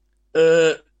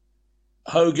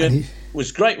Hogan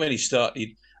was great when he started,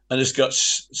 and has got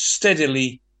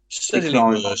steadily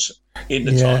worse in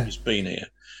the time he's been here.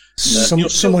 He'll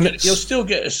still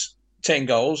get us 10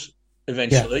 goals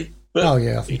eventually. But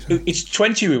I think so. It's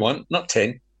 20 we want, not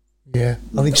 10. Yeah,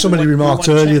 I think somebody remarked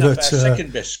earlier that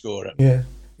second best scorer. Yeah.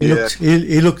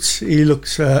 He looks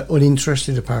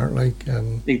uninterested apparently.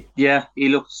 He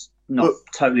looks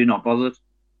totally not bothered.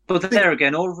 But there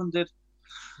again, all of them did.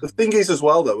 The thing is, as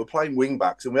well, though, we're playing wing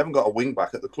backs, and we haven't got a wing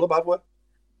back at the club, have we?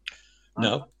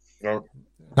 No.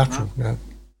 Natural. No.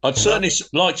 I'd certainly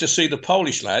like to see the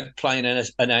Polish lad playing in a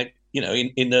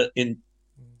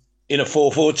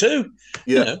 4-4-2.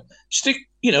 Yeah. You know, stick.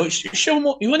 You know, show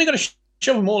them. You only got to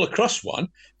shove them all across one.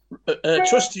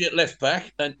 Trusty at left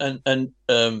back and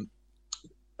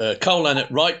Colan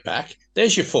at right back.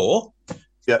 There's your 4,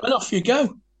 and off you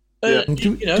go.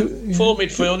 You know, 4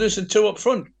 midfielders and 2 up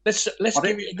front. Let's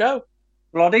give it a go.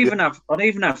 Well, I'd even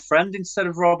have Friend instead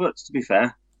of Roberts. To be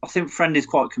fair, I think Friend is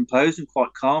quite composed and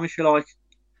quite calm, if you like.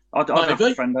 I'd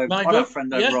have Friend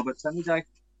over Roberts any day.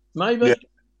 Maybe. Yeah.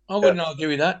 I wouldn't argue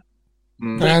with that.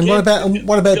 And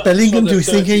what about Bellingham? Do you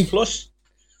think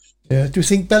do you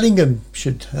think Bellingham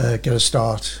should get a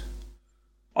start?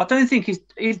 I don't think he's.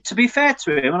 To be fair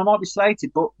to him, and I might be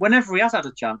slated, but whenever he has had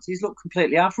a chance, he's looked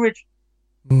completely average.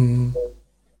 He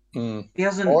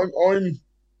hasn't.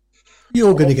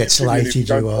 You're going to get slated.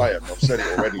 You are. Play him. I've said it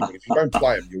already. But if you don't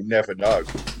play him, you'll never know.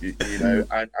 You know,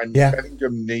 and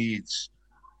Bellingham needs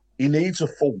a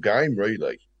full game,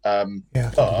 really. But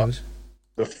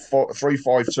the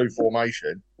 3-5-2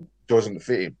 formation doesn't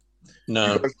fit him.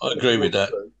 No, I agree with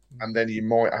that. And then you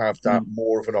might have that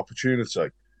more of an opportunity.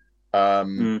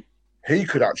 He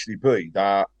could actually be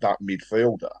that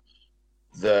midfielder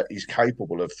that is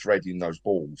capable of threading those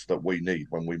balls that we need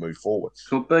when we move forward.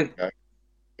 Could be.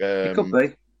 He could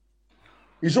be.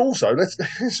 He's also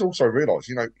let's also realise,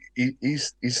 you know,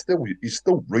 he's still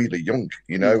really young,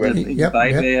 you know.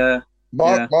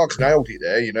 Mark's nailed it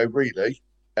there, you know. Really,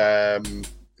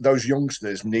 those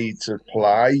youngsters need to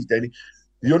play.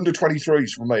 The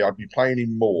under-23s for me, I'd be playing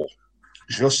him more,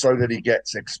 just so that he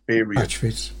gets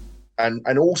experience,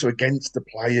 and also against the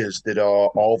players that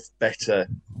are of better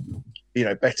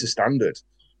standard,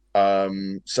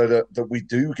 so that we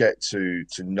do get to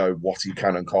know what he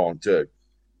can and can't do.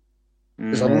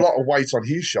 There's a lot of weight on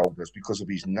his shoulders because of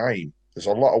his name. There's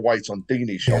a lot of weight on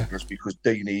Deeney's shoulders because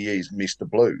Deeney is Mr.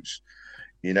 Blues.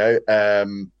 You know,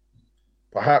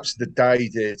 perhaps the day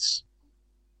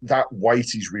that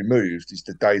weight is removed is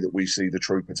the day that we see the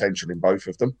true potential in both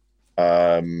of them.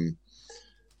 I mean,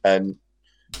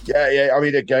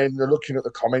 again, they're looking at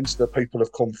the comments that people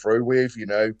have come through with, you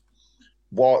know,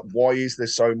 why is there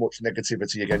so much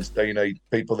negativity against Deeney?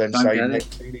 People then say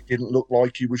Deeney didn't look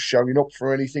like he was showing up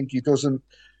for anything. He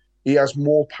has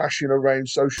more passion around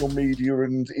social media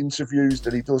and interviews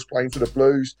than he does playing for the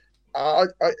Blues.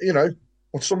 You know,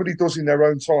 what somebody does in their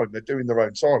own time, they're doing their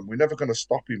own time. We're never going to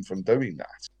stop him from doing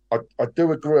that. I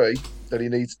do agree that he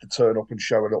needs to turn up and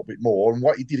show a little bit more. And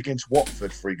what he did against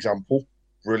Watford, for example,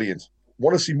 brilliant.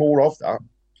 Want to see more of that.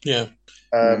 Yeah.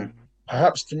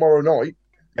 Perhaps tomorrow night,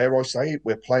 dare I say it,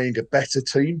 we're playing a better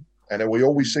team, and we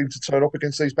always seem to turn up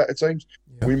against these better teams.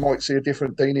 Yeah. We might see a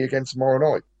different Deeney again tomorrow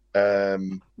night.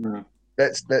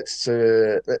 Let's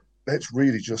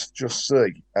really just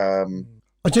see.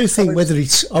 I do think whether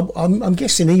it's. I'm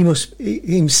guessing he must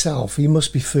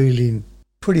be feeling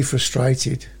pretty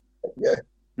frustrated. Yeah.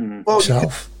 Well,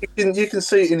 you can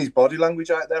see it in his body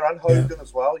language out there, and Hogan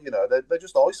as well. You know, they're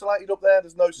just isolated up there.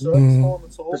 There's no service for them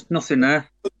at all. There's nothing there.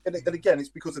 And again, it's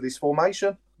because of this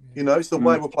formation. You know, it's the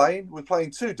way we're playing. We're playing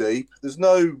too deep. There's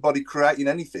nobody creating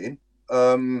anything.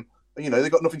 You know,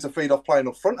 they've got nothing to feed off playing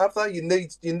up front, have they? You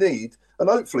need, and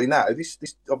hopefully now this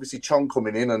obviously Chong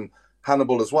coming in and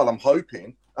Hannibal as well. I'm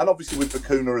hoping, and obviously with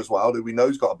Bakuna as well, who we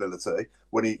know's got ability.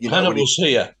 Hannibal's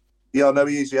here. Yeah, I know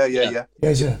he is. Yeah.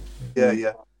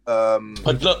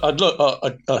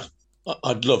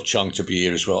 I'd love Chong to be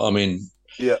here as well. I mean,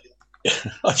 yeah,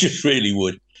 I just really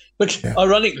would. But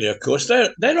ironically, of course,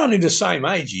 they're only the same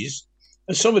ages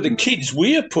some of the kids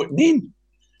we are putting in.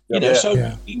 As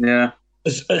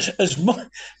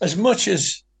much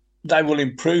as they will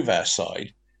improve our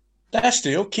side, they're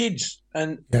still kids,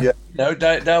 and they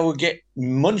will get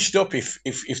munched up if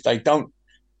they don't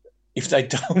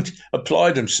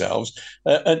apply themselves,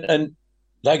 and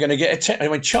they're going to get I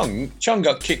mean, Chung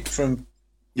got kicked from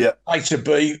A to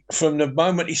B from the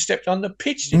moment he stepped on the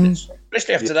pitch,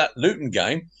 especially after that Luton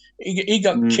game. He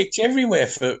got kicked everywhere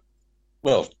till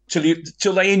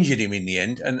they injured him in the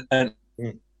end, and.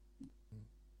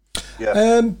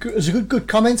 There's a good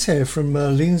comment here from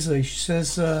Lindsay. She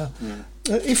says,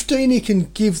 if Deeney can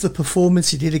give the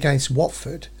performance he did against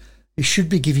Watford, he should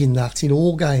be giving that in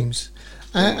all games.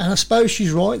 And I suppose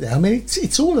she's right there. I mean,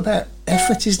 it's all about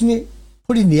effort, isn't it?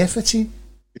 Putting the effort in.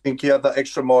 You think he had that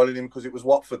extra mile in him because it was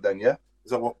Watford then, yeah?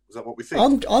 Is that what we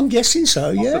think? I'm guessing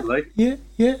so, Possibly.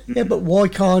 Yeah. But why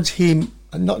can't him,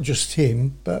 and not just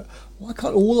him, but why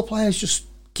can't all the players just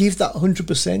give that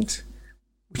 100%?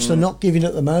 Which they're not giving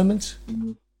at the moment.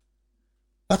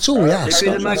 That's all we ask.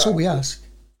 That's all we ask.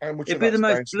 It'd be the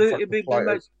most blue. It'd be the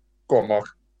most. Go on, Mark.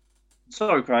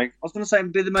 Sorry, Craig. I was going to say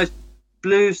it'd be the most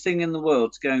blues thing in the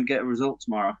world to go and get a result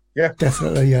tomorrow. Yeah,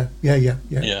 definitely. Yeah.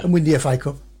 And win the FA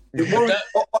Cup. I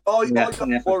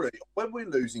don't worry when we're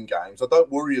losing games. I don't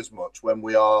worry as much when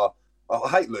we are. I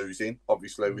hate losing,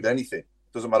 obviously, with anything.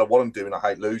 Doesn't matter what I'm doing. I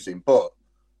hate losing, but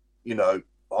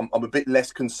I'm a bit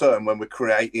less concerned when we're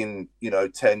creating,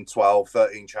 10, 12,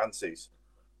 13 chances.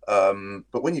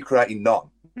 But when you're creating none,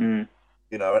 and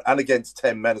against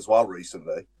 10 men as well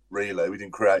recently, really, we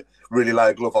didn't really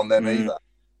lay a glove on them either.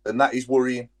 And that is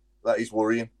worrying.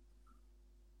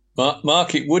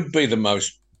 Mark, it would be the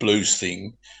most Blues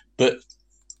thing, but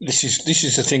this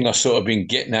is the thing I've sort of been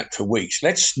getting at for weeks.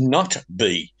 Let's not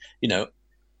be,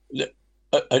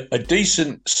 a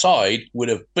decent side would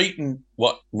have beaten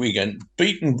Wigan,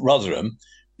 beaten Rotherham,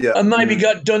 and maybe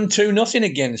got done 2-0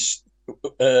 against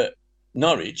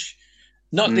Norwich.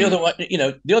 Not the other way.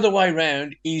 The other way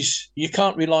round is you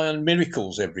can't rely on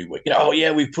miracles every week.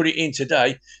 We put it in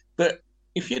today, but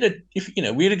if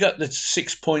we'd have got the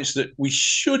 6 points that we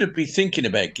should have been thinking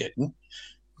about getting,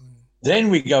 then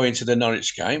we go into the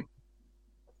Norwich game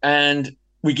and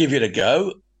we give it a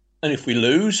go, and if we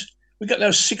lose, we've got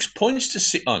those 6 points to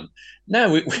sit on.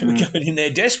 Now we're going in there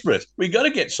desperate. We've got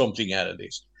to get something out of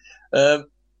this. And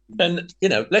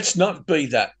let's not be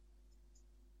that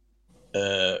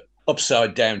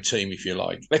upside down team, if you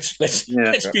like. Let's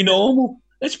be normal.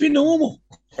 Let's be normal.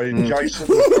 I mean, Jason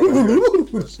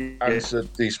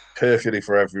answered this perfectly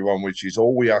for everyone, which is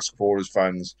all we ask for as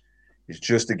fans is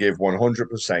just to give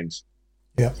 100%,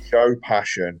 show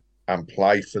passion, and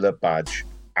play for the badge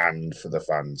and for the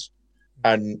fans.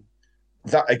 And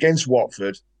that against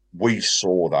Watford, we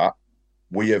saw that.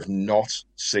 We have not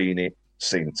seen it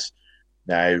since.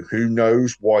 Now, who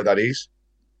knows why that is?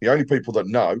 The only people that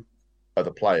know are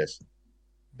the players.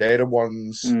 They're the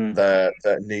ones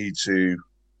that need to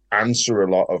answer a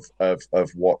lot of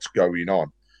what's going on.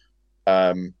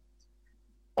 I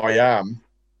am,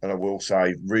 and I will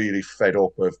say, really fed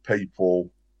up of people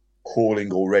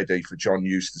calling already for John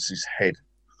Eustace's head,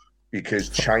 because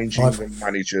changing the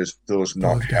managers does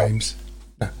not help.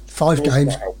 5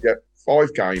 games.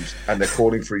 5 games, and they're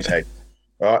calling for his head.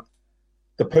 Right?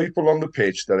 The people on the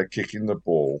pitch that are kicking the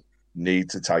ball need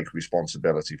to take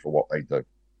responsibility for what they do.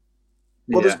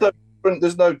 Well,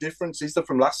 there's no difference, is there,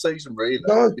 from last season, really?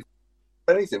 No. If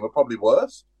anything, we're probably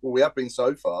worse. Well, we have been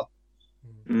so far.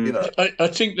 I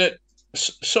think that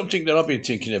something that I've been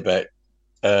thinking about,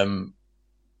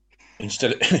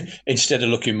 instead of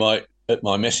looking at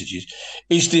my messages,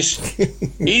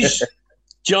 is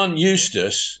John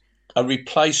Eustace a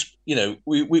replace?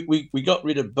 We got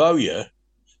rid of Bowyer.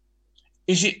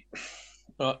 Is it?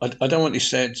 I don't want this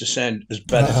to sound as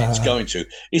bad as it's going to.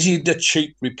 Is he the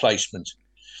cheap replacement?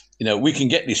 We can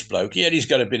get this bloke. Yeah, he's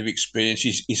got a bit of experience.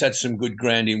 He's had some good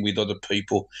grounding with other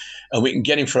people, and we can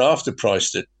get him for half the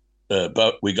price that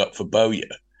we got for Bowyer.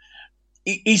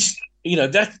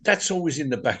 That's always in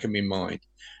the back of my mind.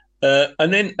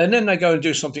 And then they go and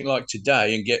do something like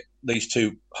today and get these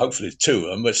two, hopefully 2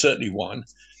 of them, but certainly 1.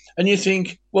 And you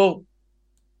think, well,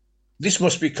 this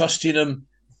must be costing them.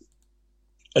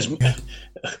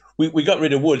 We got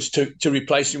rid of Woods to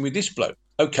replace him with this bloke.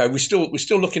 Okay, we're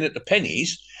still looking at the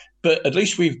pennies, but at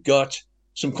least we've got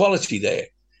some quality there.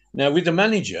 Now with the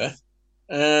manager,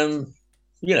 if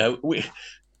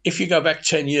you go back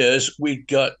 10 years, we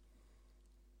got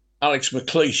Alex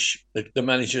McLeish, the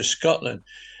manager of Scotland,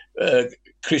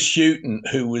 Chris Hughton,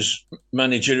 who was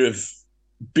manager of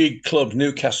big club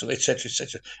Newcastle, etc.,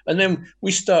 etc. And then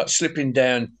we start slipping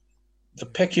down the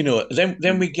pecking order.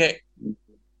 Then we get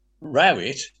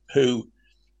Rowett, who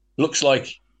looks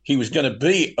like he was going to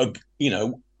be,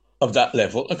 of that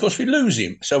level. Of course, we lose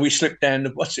him. So we slip down to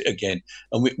what's it again?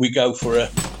 And we go for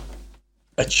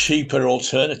a cheaper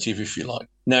alternative, if you like.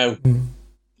 Now,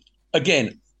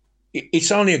 again,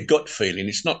 it's only a gut feeling.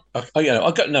 It's not,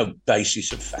 I've got no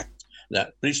basis of fact. No,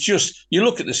 but it's just, you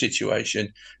look at the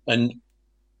situation and,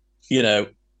 is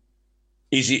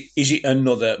it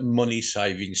another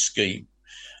money-saving scheme?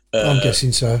 I'm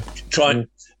guessing so. Trying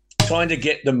to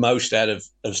get the most out of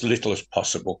as little as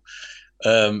possible.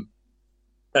 And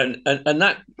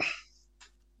that,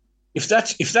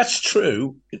 if that's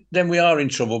true, then we are in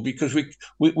trouble because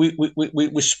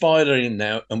we're spiraling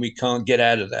now and we can't get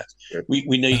out of that.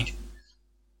 We need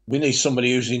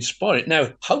somebody who's inspiring. Now,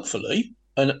 hopefully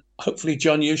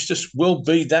John Eustace will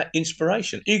be that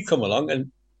inspiration. He'll come along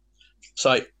and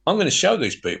say, I'm going to show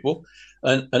these people,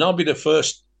 and I'll be the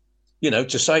first,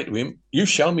 to say to him, you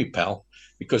show me, pal,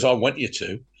 because I want you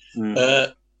to,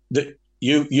 that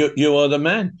you are the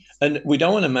man. And we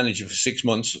don't want a manager for 6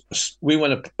 months. We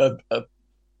want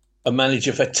a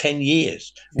manager for 10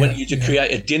 years. We want you to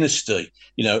create a dynasty,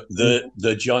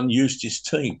 the John Eustace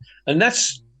team. And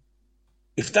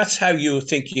if that's how you're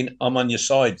thinking, I'm on your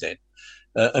side then,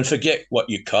 and forget what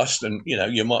you cost. And,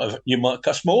 you might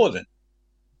cost more than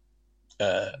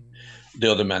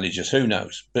the other managers, who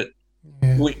knows? But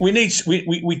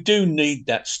we do need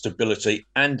that stability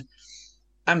and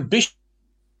ambition.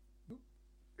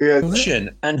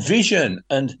 And vision,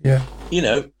 and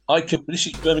this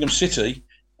is Birmingham City.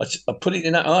 I put it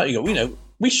in that article.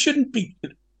 We shouldn't be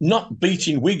not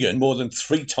beating Wigan more than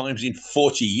 3 times in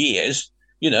 40 years.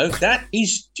 That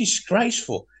is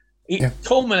disgraceful. It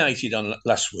culminated on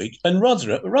last week, and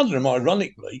Rotherham,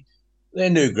 ironically, their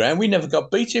new ground. We never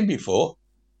got beaten before.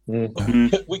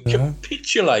 We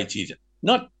capitulated.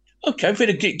 Not okay. If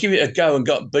we'd give it a go and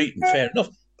got beaten, fair enough.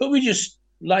 But we just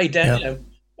lay down.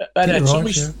 And had so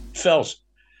many fells.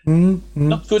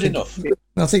 Not good enough.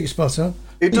 I think it's spot on.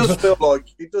 It does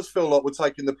feel like we're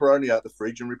taking the Peroni out of the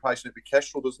fridge and replacing it with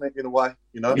Kestrel, doesn't it? In a way,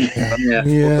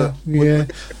 The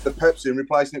Pepsi and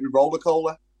replacing it with Roller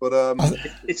Cola. But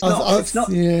it's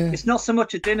not so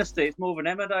much a dynasty. It's more of an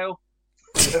Emmerdale.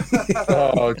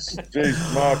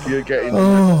 Jeez, Mark, you're getting.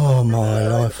 Oh my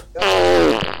life.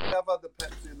 I've had the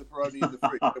Pepsi and the Peroni in the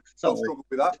fridge. I've struggled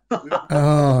with that.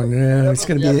 Oh no, it's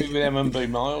going to be. With M&B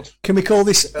mild. Can we call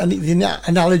this the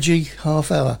analogy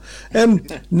half hour?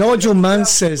 Nigel Mann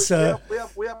says.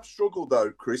 We have struggled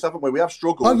though, Chris, haven't we? We have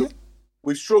struggled. Oh, yeah.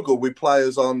 We've struggled with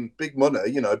players on big money.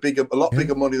 A lot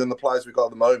bigger money than the players we've got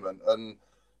at the moment, and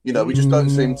we just don't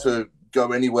seem to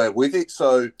go anywhere with it.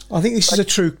 So I think this is a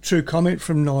true comment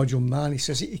from Nigel Mann. He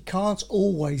says it can't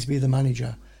always be the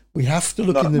manager. We have to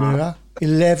look in the mirror.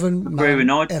 11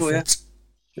 man effort.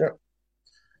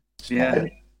 Yeah.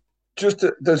 Just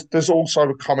there's also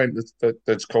a comment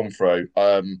that's come through.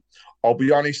 I'll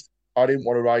be honest, I didn't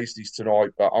want to raise this tonight,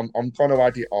 but I'm going to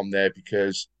add it on there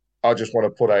because I just want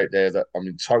to put out there that I'm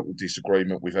in total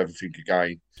disagreement with everything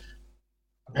again.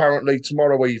 Apparently,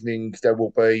 tomorrow evening, there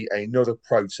will be another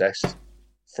protest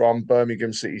from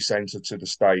Birmingham City Centre to the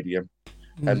stadium.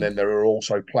 And then there are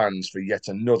also plans for yet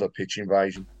another pitch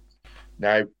invasion.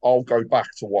 Now, I'll go back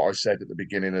to what I said at the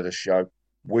beginning of the show.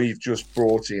 We've just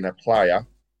brought in a player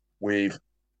with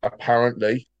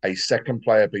apparently a second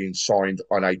player being signed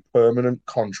on a permanent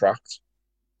contract,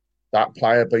 that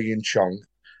player being Chong,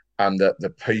 and that the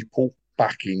people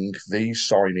backing these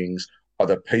signings are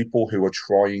the people who are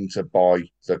trying to buy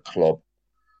the club.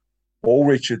 Paul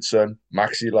Richardson,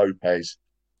 Maxi Lopez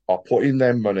are putting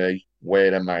their money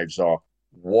where their mouths are.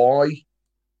 Why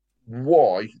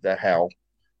the hell,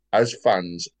 as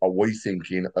fans, are we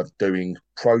thinking of doing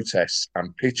protests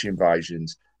and pitch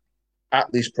invasions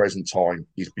at this present time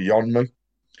is beyond me.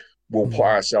 We'll put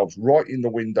ourselves right in the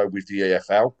window with the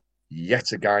EFL.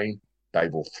 Yet again, they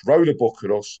will throw the book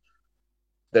at us.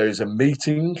 There is a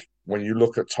meeting, when you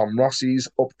look at Tom Rossi's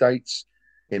updates,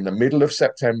 in the middle of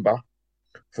September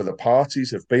for the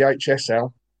parties of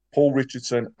BHSL, Paul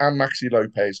Richardson and Maxi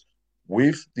Lopez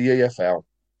with the EFL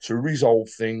to resolve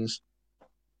things.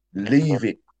 Leave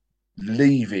it.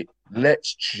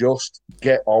 Let's just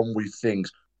get on with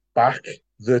things. Back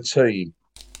the team.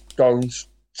 Don't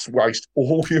waste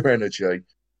all your energy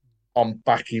on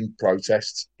backing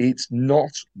protests. It's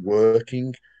not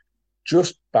working.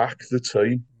 Just back the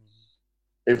team.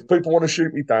 If people want to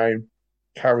shoot me down,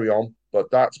 carry on. But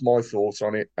that's my thoughts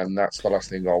on it, and that's the last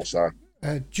thing I'll say.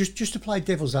 Just to play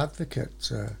devil's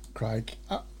advocate, Craig,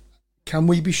 can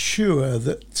we be sure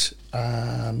that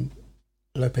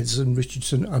Lopez and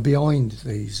Richardson are behind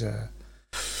these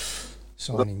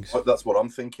signings? That's what I'm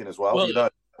thinking as well.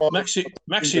 Maxi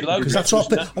Lopez. Because that's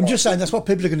what I'm just saying. That's what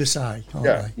people are going to say.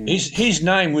 Aren't they? His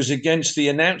name was against the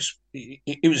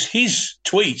It was his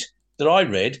tweet that I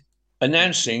read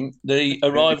announcing the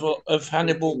arrival of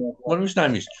Hannibal. What his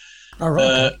name is. All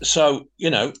right. So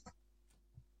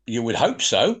you would hope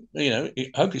so.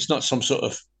 Hope it's not some sort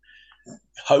of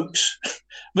hoax.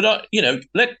 But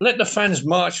let the fans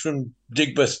march from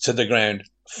Digbeth to the ground.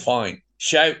 Fine,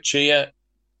 shout, cheer,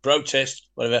 protest,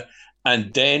 whatever,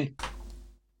 and then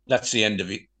that's the end of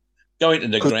it. Go into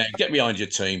the ground, get behind your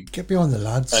team, get behind the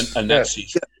lads, and that's it.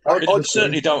 I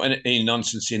certainly don't want any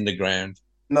nonsense in the ground.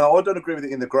 No, I don't agree with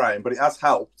it in the ground, but it has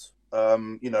helped.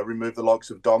 Remove the likes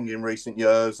of Dong in recent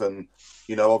years, and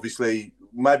obviously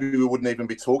maybe we wouldn't even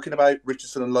be talking about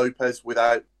Richardson and Lopez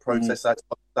without protests outside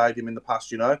the stadium in the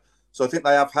past. So I think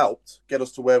they have helped get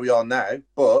us to where we are now,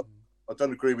 but I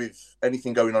don't agree with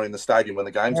anything going on in the stadium when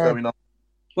the game's going on.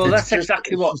 Well, that's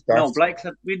exactly what Noel Blake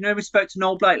said. We spoke to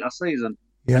Noel Blake last season,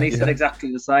 and he said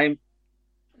exactly the same.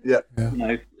 Yeah.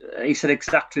 He said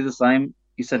exactly the same.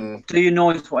 He said, do your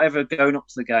noise, whatever, going up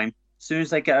to the game. As soon as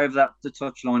they get over the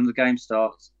touchline, the game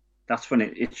starts. That's when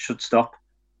it should stop.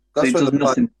 That's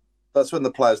when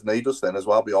the players need us then as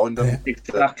well behind them. Yeah.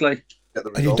 Exactly.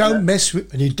 And you don't mess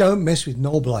with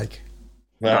Noel Blake.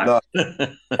 No.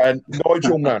 And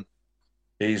Nigel Mann,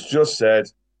 he's just said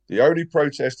the only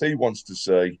protest he wants to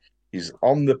see is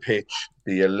on the pitch,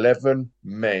 the 11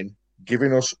 men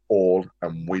giving us all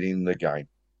and winning the game.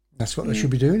 That's what they should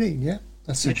be doing, yeah.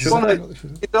 That's exactly what they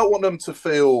should do. You don't want them to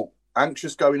feel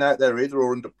anxious going out there either,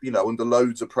 or under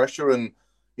loads of pressure. And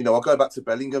I'll go back to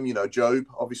Bellingham. Job,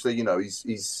 obviously,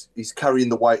 he's carrying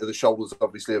the weight of the shoulders,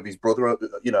 obviously, of his brother,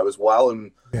 as well.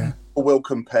 And we'll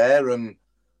compare. And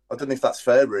I don't know if that's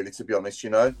fair, really, to be honest.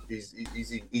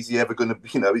 Is he ever going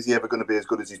to be as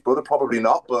good as his brother? Probably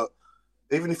not. But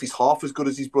even if he's half as good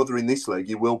as his brother in this league,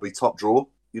 he will be top draw.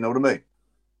 You know what I mean?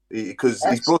 Because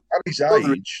his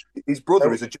brother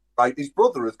has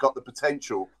got the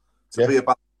potential to be a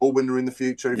ball winner in the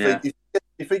future.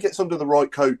 If he gets under the right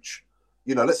coach,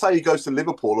 let's say he goes to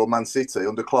Liverpool or Man City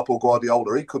under Klopp or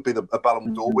Guardiola, he could be a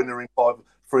Ballon d'Or winner in 5,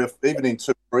 3, even in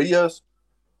 2, 3 years.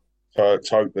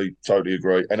 Totally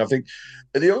agree. And I think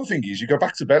the other thing is you go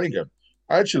back to Bellingham.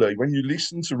 Actually, when you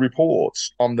listen to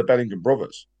reports on the Bellingham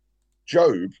brothers,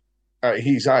 Job, at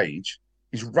his age,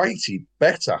 is rated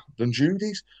better than Jude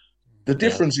is. The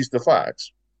difference is the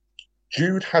fact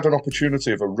Jude had an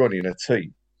opportunity of a run in a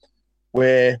team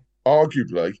where,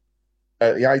 arguably,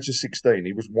 at the age of 16,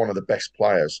 he was one of the best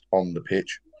players on the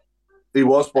pitch. He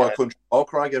was by a country mile,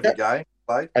 Craig, every game.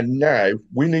 Right? And now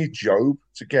we need Job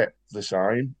to get the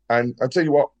same. And I'll tell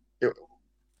you what,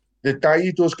 the day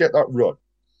he does get that run,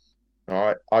 all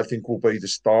right, I think will be the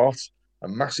start, a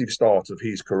massive start of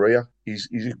his career. He's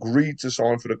agreed to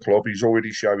sign for the club. He's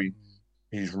already showing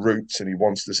his roots and he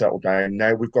wants to settle down.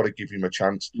 Now we've got to give him a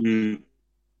chance. The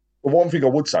one thing I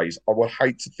would say is I would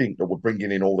hate to think that we're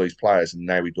bringing in all these players and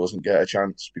now he doesn't get a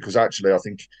chance, because actually I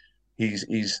think he's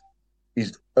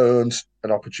earned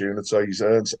an opportunity. He's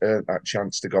earned that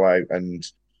chance to go out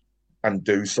and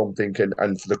do something.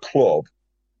 And for the club,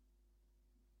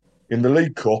 in the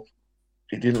League Cup,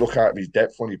 he didn't look out of his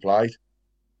depth when he played.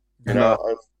 A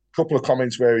couple of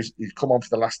comments where he's come on for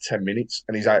the last 10 minutes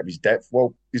and he's out of his depth.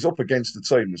 Well, he's up against a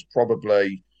team that's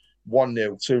probably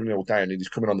 1-0, 2-0 down, and he's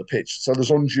coming on the pitch. So there's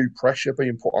undue pressure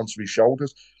being put onto his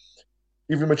shoulders.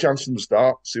 Give him a chance from the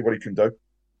start, see what he can do.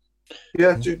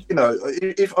 Yeah,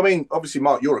 obviously,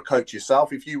 Mark, you're a coach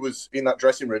yourself. If you was in that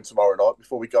dressing room tomorrow night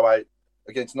before we go out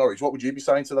against Norwich, what would you be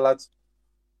saying to the lads?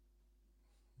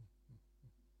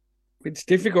 It's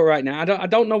difficult right now. I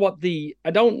don't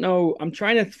know. I'm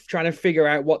trying to figure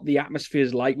out what the atmosphere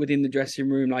is like within the dressing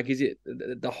room. Like, is it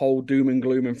the whole doom and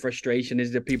gloom and frustration?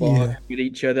 Is the people arguing with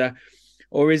each other,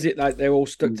 or is it like they're all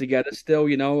stuck together still?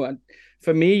 And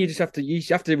for me, you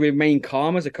have to remain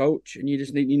calm as a coach, and you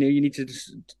just need you need to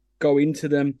just go into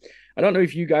them. I don't know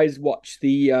if you guys watch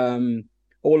the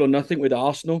All or Nothing with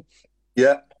Arsenal.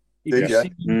 Yeah, Did you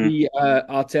see the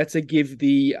Arteta give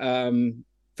the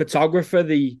photographer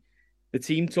the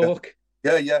team talk?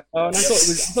 Yeah. Oh, and I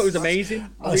thought it was amazing.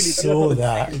 I saw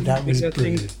that. That was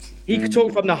brilliant. He could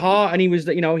talk from the heart, and he was,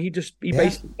 he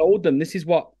basically told them, this is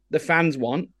what the fans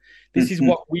want. This is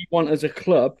what we want as a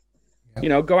club.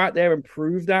 Go out there and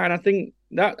prove that. And I think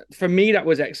that, for me, that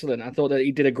was excellent. I thought that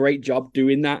he did a great job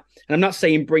doing that. And I'm not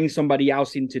saying bring somebody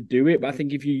else in to do it, but I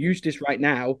think if you use this right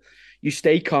now, you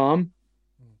stay calm.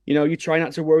 You try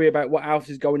not to worry about what else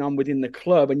is going on within the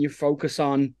club, and you focus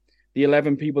on the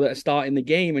 11 people that are starting the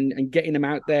game and getting them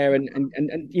out there. And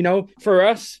for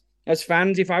us as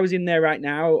fans, if I was in there right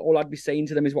now, all I'd be saying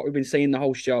to them is what we've been saying the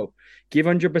whole show. Give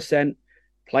 100%,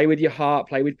 play with your heart,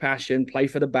 play with passion, play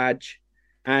for the badge,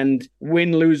 and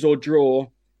win, lose, or draw,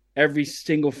 every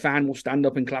single fan will stand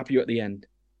up and clap you at the end.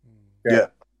 Yeah.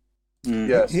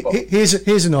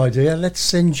 Here's an idea. Let's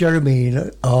send Jeremy in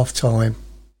at half time.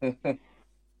 I'd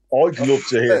love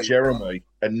to hear Jeremy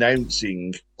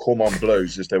announcing "Come on,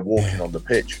 Blues" as they're walking on the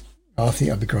pitch. I think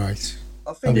that'd be great.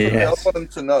 I think I'd want them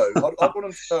to know. I'd want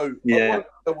them to know. Yeah.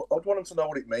 I'd want them to know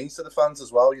what it means to the fans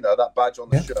as well. You know, that badge on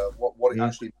the shirt, what it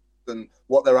actually means and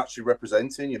what they're actually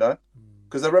representing. You know,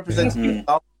 because they're representing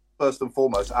themselves first and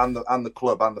foremost, and the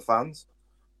club and the fans.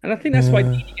 And I think that's why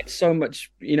he gets so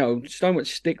much, so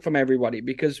much stick from everybody,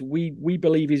 because we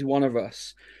believe he's one of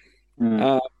us.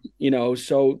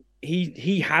 So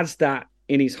he has that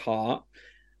in his heart.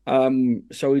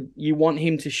 So you want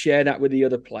him to share that with the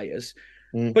other players.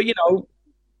 But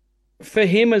for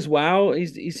him as well,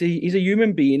 he's a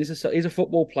human being. He's a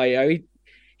football player.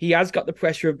 He has got the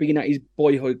pressure of being at his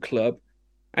boyhood club,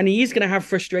 and he is going to have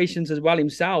frustrations as well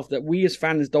himself that we as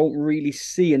fans don't really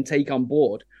see and take on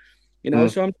board.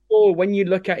 So I'm sure when you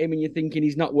look at him and you're thinking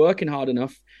he's not working hard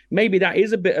enough, maybe that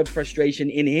is a bit of frustration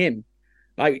in him.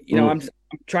 Like, I'm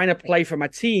trying to play for my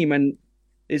team, and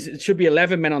it should be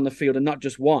 11 men on the field and not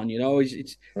just one.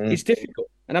 It's difficult.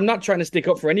 And I'm not trying to stick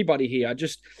up for anybody here.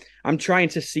 I'm trying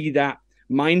to see that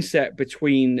mindset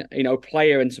between,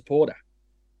 player and supporter.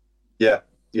 Yeah.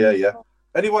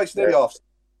 Anyway, it's nearly off.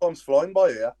 Time's flying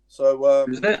by here. So,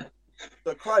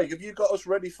 so Craig, have you got us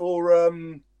ready for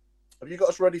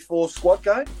squad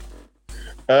game?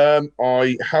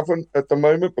 I haven't at the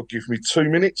moment, but give me 2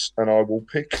 minutes and I will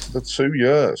pick the 2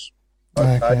 years.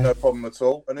 Okay, no problem at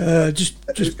all. And who's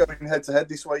going head to head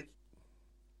this week?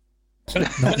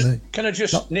 Can I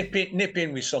just nip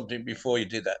in with something before you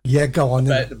did that? Yeah, go on.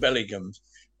 About the Bellinghams.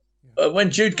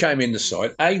 When Jude came in the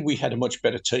side, A, we had a much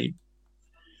better team.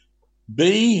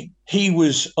 B, he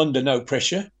was under no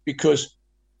pressure because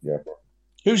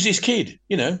who's this kid?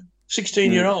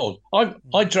 16-year-old.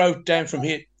 I drove down from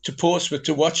here to Portsmouth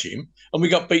to watch him, and we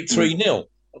got beat 3-0.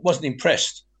 I wasn't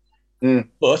impressed,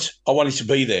 but I wanted to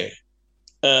be there.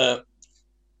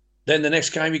 Then the next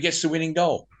game, he gets the winning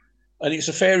goal, and it's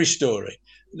a fairy story.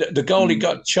 The goal he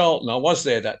got Charlton, I was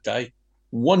there that day,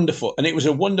 wonderful, and it was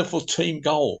a wonderful team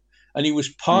goal, and he was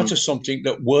part of something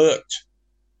that worked.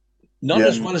 Not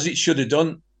as well as it should have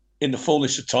done in the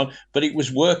fullness of time, but it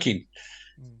was working.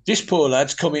 This poor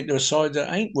lad's come into a side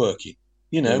that ain't working,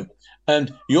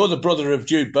 and you're the brother of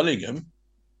Jude Bellingham,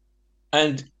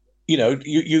 and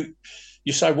you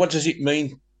say, what does it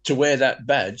mean to wear that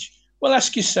badge? Well,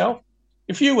 ask yourself,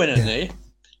 if you went in there,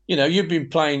 you've been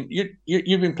playing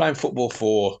football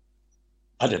for,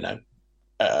 I don't know,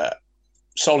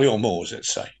 Solihull Moors,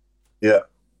 let's say,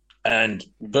 and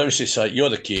Birmingham say you're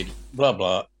the kid, blah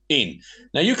blah. In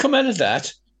now, you come out of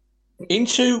that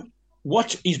into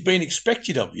what is being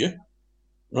expected of you,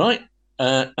 right?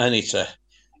 And it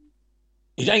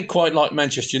ain't quite like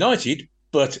Manchester United,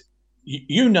 but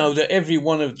you know that every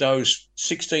one of those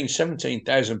 16,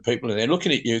 17,000 people are there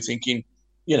looking at you thinking,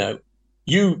 you are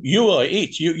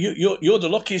it. You're the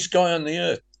luckiest guy on the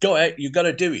earth. Go out, you got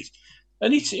to do it.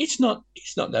 And it's not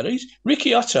that easy.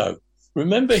 Ricky Otto,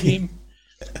 remember him?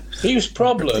 His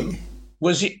problem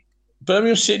was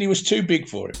Birmingham City was too big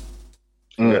for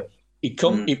him.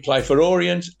 He played for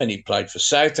Orient and he played for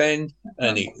Southend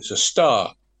and he was a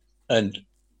star and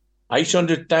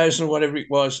 800,000 whatever it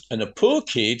was, and a poor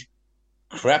kid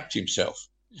crapped himself.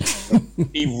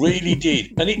 He really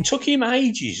did, and it took him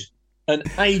ages and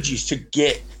ages to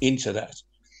get into that.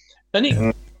 And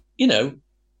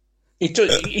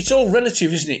it's all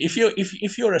relative, isn't it? If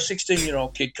you're a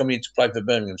 16-year-old kid coming in to play for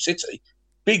Birmingham City,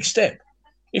 big step.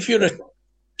 If you're a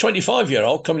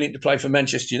 25-year-old coming in to play for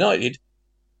Manchester United,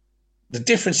 the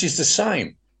difference is the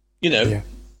same.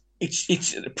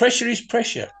 It's pressure is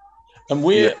pressure, and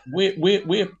we're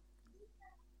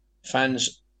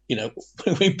fans.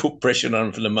 We put pressure on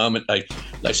them from the moment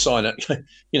they sign up.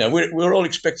 We're all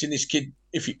expecting this kid.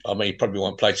 He probably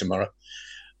won't play tomorrow,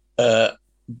 but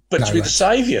to be the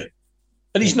saviour,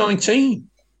 and he's 19.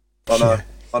 I know.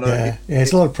 Yeah,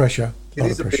 it's a lot of pressure. It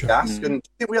is a big ask, and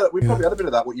we probably had a bit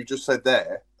of that. What you just said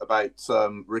there about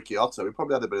Ricky Otto, we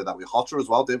probably had a bit of that with Hotter as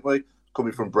well, didn't we?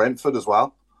 Coming from Brentford as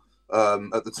well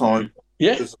at the time.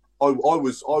 Yeah, I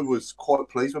was quite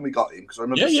pleased when we got him because I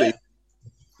remember seeing,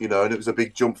 and it was a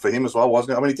big jump for him as well,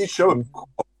 wasn't it? I mean, he did show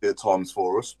up at times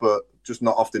for us, but just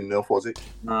not often enough, was it?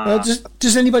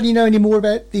 Does anybody know any more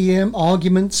about the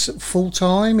arguments full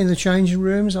time in the changing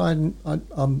rooms? I'm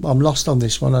lost on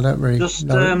this one. I don't really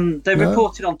know. They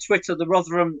reported on Twitter. The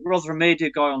Rotherham media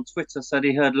guy on Twitter said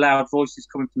he heard loud voices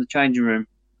coming from the changing room.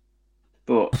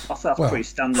 But I think that's pretty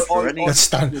standard for any. That's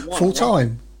full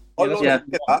time. I like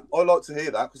to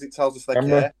hear that because it tells us they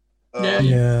care.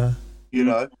 You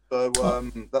know, so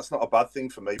that's not a bad thing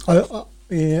for me.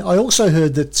 I also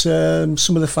heard that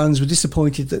some of the fans were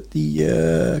disappointed that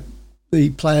the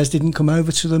players didn't come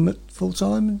over to them at full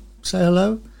time and say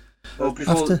hello. Well,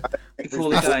 before the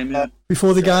game, yeah.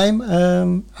 Before the game,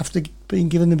 after being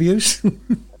given abuse.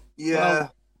 Yeah.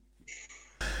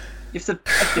 If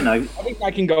you know, I think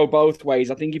that can go both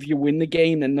ways. I think if you win the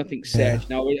game, then nothing's said.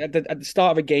 Now, at the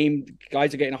start of a game,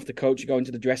 guys are getting off the coach, going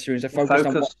to the dressing rooms, they're focused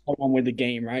on what's going on with the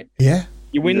game, right? Yeah.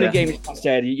 You win the game, it's not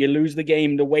said. You lose the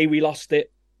game the way we lost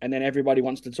it, and then everybody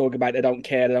wants to talk about they don't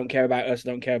care about us,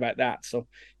 they don't care about that. So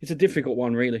it's a difficult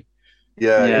one, really.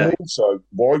 Yeah. And also,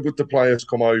 why would the players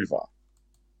come over?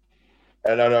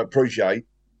 And I appreciate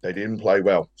they didn't play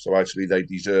well, so actually they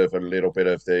deserve a little bit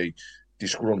of the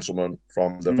disgruntlement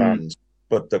from the fans,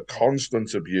 but the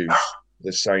constant abuse,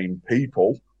 the same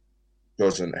people,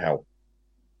 doesn't help.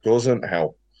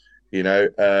 You know.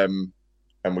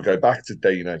 And we go back to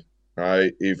Deeney,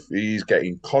 right? If he's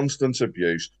getting constant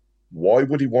abuse, why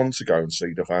would he want to go and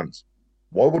see the fans?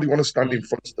 Why would he want to stand in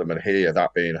front of them and hear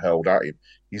that being hurled at him?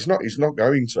 He's not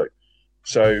going to.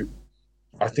 So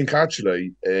I think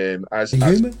actually, as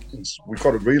we've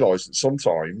got to realise that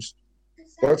sometimes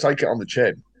we've got to take it on the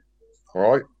chin. All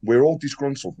right, we're all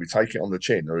disgruntled. We take it on the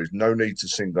chin. There is no need to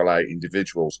single out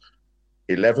individuals.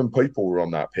 11 people were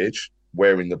on that pitch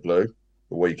wearing the blue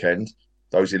the weekend.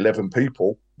 Those 11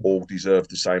 people all deserve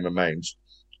the same amount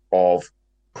of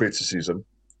criticism,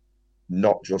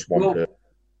 not just one person.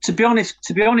 To be honest,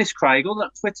 Craig, all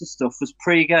that Twitter stuff was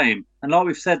pre-game, and like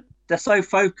we've said, they're so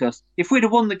focused. If we'd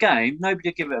have won the game, nobody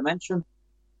would give it a mention.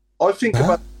 I think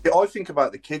about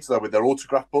the kids though with their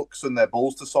autograph books and their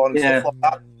balls to sign and stuff like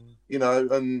that. You know,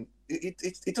 and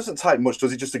it doesn't take much,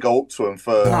 does it, just to go up to them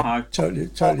for totally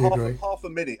agree. Half a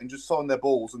minute and just sign their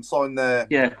balls and sign their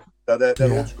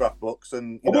autograph books.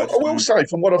 And I will say,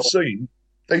 from what I've seen,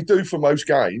 they do for most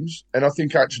games, and I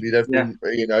think actually they've been,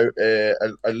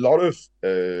 a lot of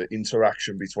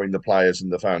interaction between the players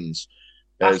and the fans.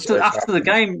 After the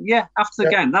game,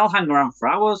 they'll hang around for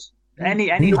hours. Any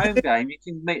home game, you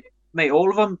can meet all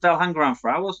of them. They'll hang around for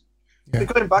hours. Yeah.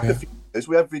 Going back a few years,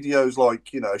 we have videos like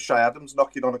Shay Adams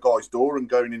knocking on a guy's door and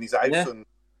going in his house and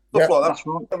stuff like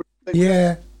that.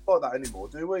 Yeah, like that anymore,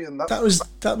 do we? And that was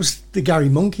the Gary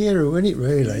Monk era, wasn't it?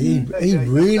 Really, he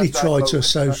really tried to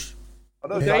associate.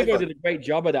 Davo did a great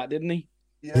job of that, didn't he?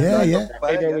 Yeah.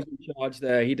 Davo was in charge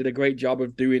there. He did a great job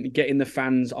of getting the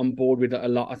fans on board with a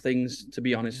lot of things. To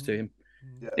be honest, to him.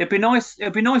 Yeah. It'd be nice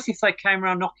if they came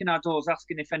around knocking our doors,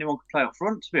 asking if anyone could play up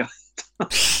front. To be honest,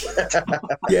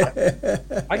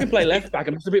 I can play left back.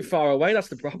 I'm just a bit far away. That's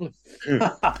the problem.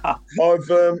 I've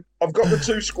got the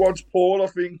two squads, Paul. I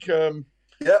think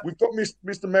we've got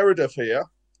Mr. Meredith here.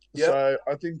 So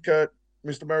I think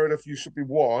Mr. Meredith, you should be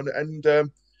one. And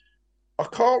I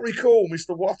can't recall,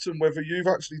 Mr. Watton, whether you've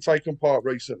actually taken part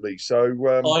recently. So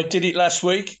I did it last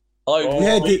week.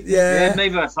 Me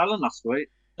versus Alan last week.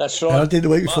 That's right. I did the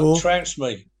week before. Trounced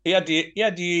me. He had the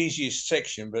easiest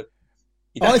section, but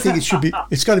I think it should be.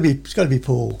 It's got to be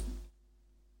Paul.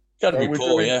 Got to be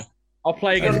Paul. Yeah. I'll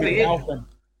play against him.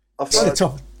 I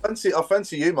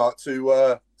fancy you, Mark,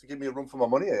 to give me a run for my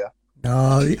money here.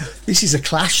 No, this is a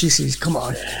clash. This is come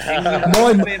on.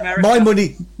 My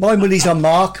money's on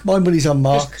Mark. My money's on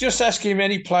Mark. Just ask him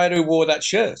any player who wore that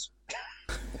shirt.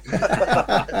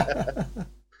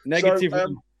 Negative.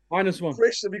 -1.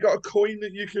 Chris, have you got a coin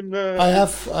that you can? I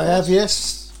have.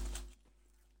 Yes.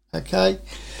 Okay.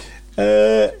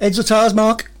 Heads or tails,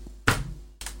 Mark?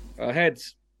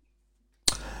 Heads.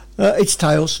 It's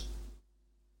tails.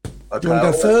 Okay, do you want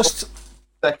to go first?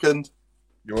 Second.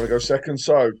 You want to go second?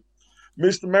 So,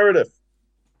 Mr. Meredith,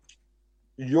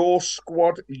 your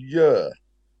squad year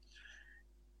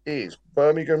is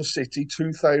Birmingham City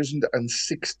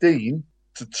 2016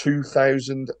 to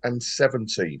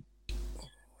 2017.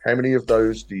 How many of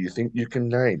those do you think you can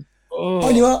name?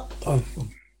 On you up.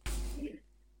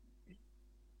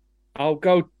 I'll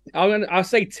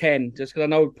say 10, just because I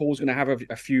know Paul's going to have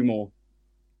a few more.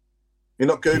 You're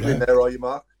not Googling there, are you,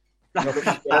 Mark?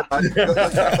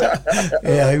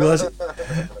 Yeah, he was.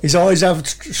 His eyes have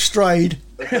strayed.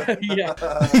 Yeah.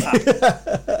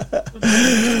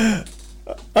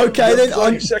 Okay, then.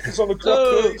 30 seconds on the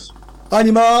clock, please. On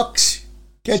your marks.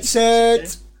 Get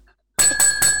set.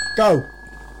 Go.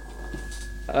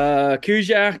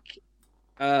 Kuzak.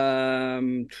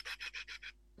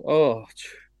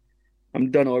 I'm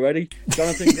done already.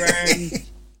 Jonathan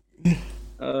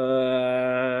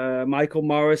Brown. Michael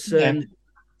Morrison.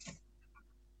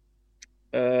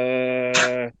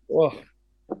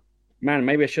 Man,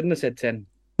 maybe I shouldn't have said 10.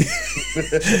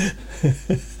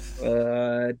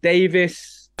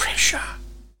 Davis. Pressure.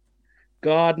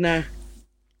 Gardner.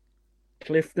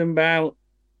 Clifton Bell.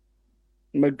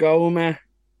 Magoma.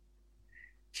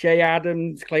 Che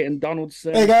Adams. Clayton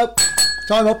Donaldson. There you go.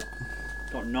 Time up.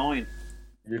 Got 9.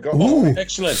 You got Ooh.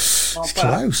 Excellent. It's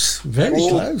close. Very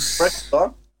close. Pressure's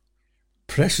on.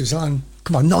 Pressure's on.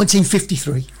 Come on,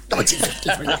 1953.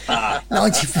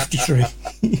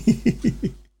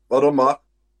 1953. Well done, Mark.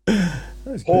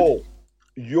 Paul,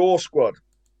 your squad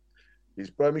is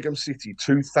Birmingham City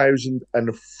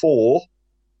 2004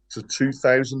 to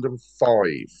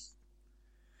 2005.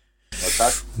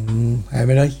 Okay. How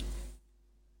many?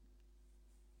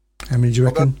 How many do you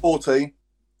reckon? 14.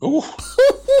 Ooh.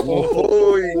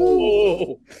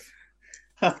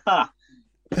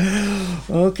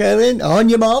 Okay then, on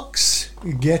your marks,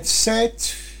 get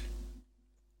set,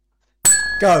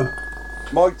 go.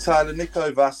 Mike Taylor,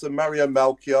 Nico Vassa, Mario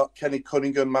Melchior, Kenny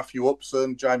Cunningham, Matthew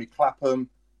Upson, Jamie Clapham,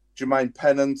 Jermaine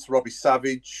Pennant, Robbie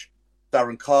Savage,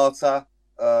 Darren Carter,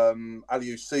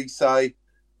 Aliou Cisse,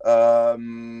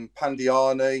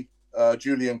 Pandiani,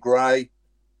 Julian Gray,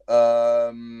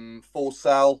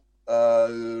 Forsell,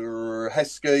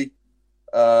 Heskey,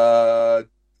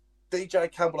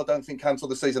 DJ Campbell, I don't think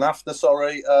cancelled the season after,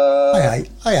 sorry. I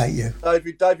hate you.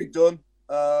 David Dunn.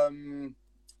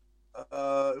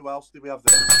 Who else did we have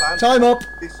there? Stan. Time up.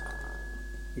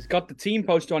 He's got the team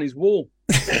poster on his wall.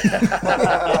 He's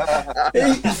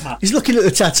looking at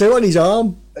the tattoo on his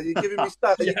arm. Are you giving me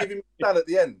Stan? Are you giving me Stan at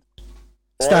the end?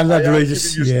 Stan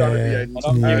Ladridis. Yeah. At the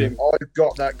end. I've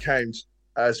got that count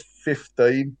as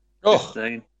 15. Oh,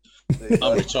 15.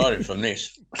 I'm retiring from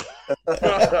this.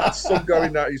 Some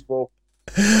going that is, Paul.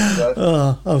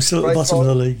 I'm still at the bottom of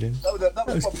the league then. That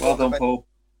was Well done, Paul.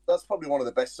 That's probably one of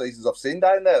the best seasons I've seen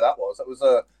down there.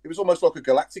 It was almost like a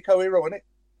Galactico era, wasn't it?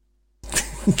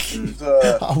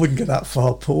 I wouldn't go that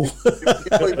far, Paul.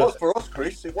 It was for us,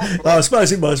 Chris. It was for us. I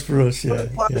suppose it was for us, yeah.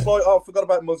 Players like, I forgot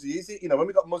about Muzzy Izzy. You know, when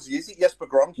we got Muzzy Izzy, Jesper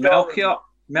Gronk, Melchior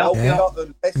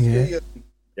and Esky, and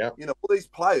yeah. you know, all these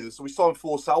players. So we signed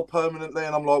Forsell permanently,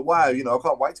 and I'm like, wow, you know, I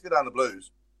can't wait to go down the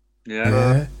Blues.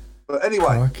 Yeah. But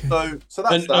anyway, so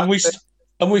that's that.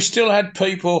 And we still had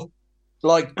people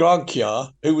like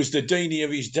Gronkiar, who was the Deeney of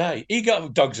his day. He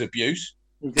got dogs abuse.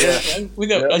 Yeah. We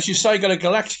got, as you say, got a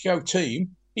Galactico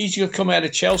team. He's going to come out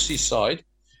of Chelsea's side,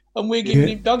 and we're giving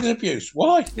him dogs abuse.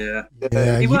 Why? Yeah.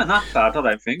 He weren't that bad, I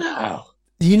don't think. No.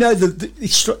 You know,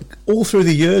 all through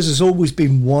the years, there's always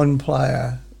been one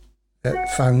player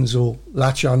that fans will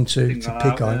latch on to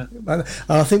pick on. And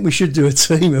I think we should do a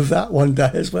team of that one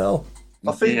day as well.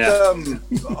 I think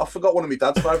I forgot one of my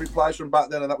dad's favourite players from back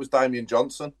then, and that was Damian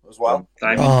Johnson as well. He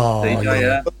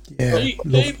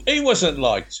wasn't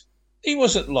liked. He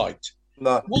wasn't liked.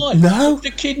 No. Why? No.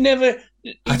 The kid never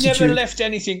left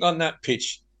anything on that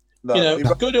pitch. No, you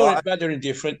know, good or bad or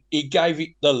indifferent, he gave it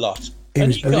the lot.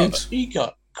 He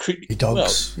got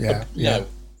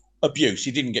abuse.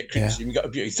 He didn't get criticism. He got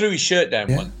abuse. He threw his shirt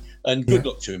down one, and good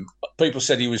luck to him. People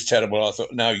said he was terrible. I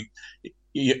thought, no,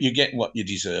 you're getting what you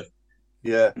deserve.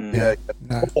 Yeah. No.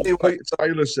 Peter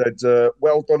Taylor said,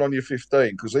 well done on your 15,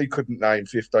 because he couldn't name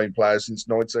 15 players since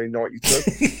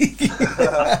 1992.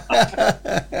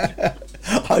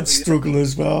 I'd struggle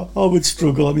as well. I would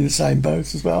struggle. I'm in the same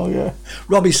boat as well, yeah.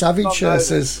 Robbie Savage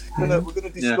says... We're going to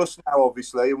discuss now,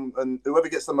 obviously, and whoever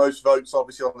gets the most votes,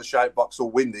 obviously, on the shout box will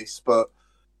win this, but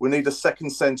we need a second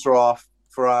centre-half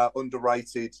for our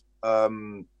underrated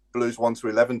Blues 1 to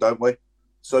 11, don't we?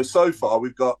 So far,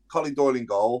 we've got Colin Doyle in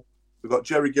goal, we've got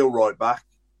Jerry Gill right back,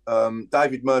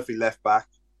 David Murphy left back,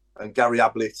 and Gary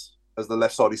Ablett as the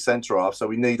left-sided centre-half, so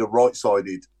we need a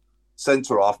right-sided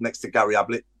centre-half next to Gary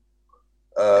Ablett.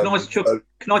 Can I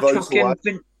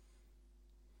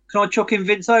chuck in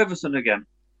Vince Overson again?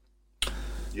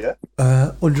 Yeah.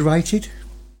 Underrated?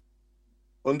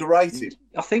 Underrated?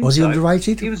 I think Was he so.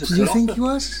 underrated? He was Did you think he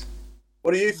was?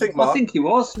 What do you think, Mark? I think he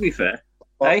was, to be fair.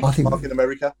 Mark, I think Mark in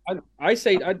America. I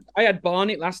had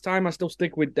Barnett last time. I still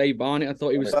stick with Dave Barnett. I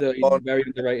thought he was very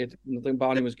underrated. I think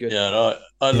Barnett was good. Yeah,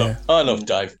 I love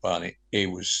Dave Barnett. He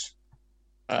was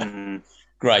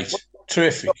great,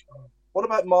 terrific. What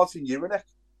about Martin Urinek?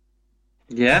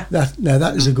 Yeah.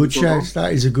 That is a good shout.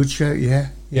 That is a good shout, yeah.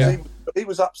 He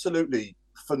was absolutely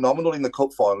phenomenal in the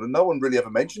cup final, and no one really ever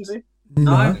mentions him.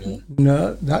 No,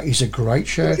 that is a great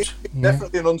shout. He's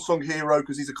definitely an unsung hero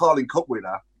because he's a Carling Cup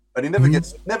winner, and he never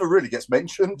really gets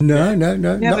mentioned. No.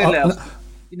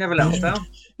 You never let us down.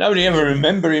 Nobody ever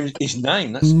remember his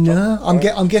name.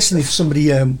 I'm guessing if somebody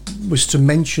was to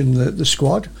mention the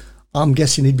squad, I'm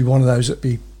guessing he'd be one of those that'd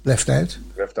be left out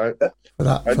Left out. for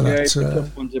that. For Yeah, that it's a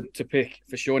tough one to pick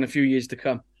for sure in a few years to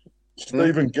come.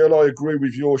 Stephen Gill, I agree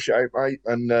with your shout, mate,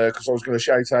 and because I was going to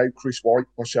shout out Chris White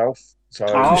myself. So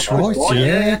Chris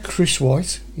White, Chris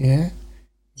White, yeah.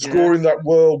 Scoring that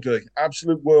worldie,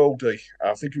 absolute worldie.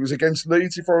 I think it was against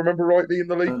Leeds, if I remember rightly, in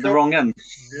the league. The wrong end.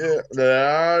 Yeah,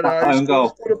 no, he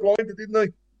scored a blinder,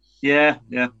 didn't he? Yeah.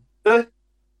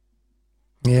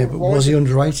 Yeah, but was he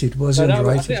underrated? Was he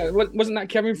underrated? Wasn't that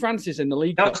Kevin Francis in the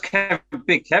league? That was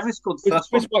Big Kevin scored the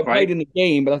first one. Chris White played in the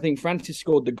game, but I think Francis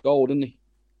scored the goal, didn't he?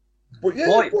 But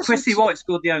yeah, Chrissy White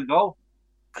scored the own goal.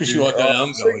 Chrissy White got an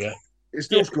own goal, yeah. He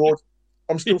still scored.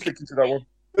 I'm still sticking to that one.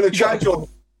 We're going to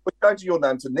change your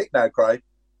name to Nick now, Craig.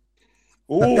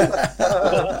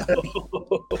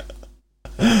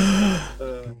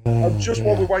 Just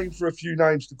while we're waiting for a few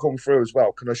names to come through as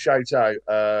well, can I shout out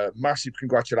massive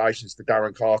congratulations to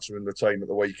Darren Carter and the team at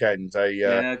the weekend.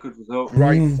 Good result.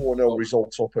 Great 4-0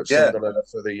 result up at Sunderland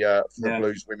for the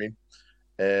Blues women.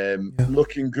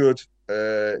 Looking good.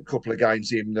 A couple of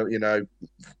games in,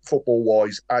 football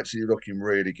wise, actually looking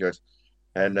really good,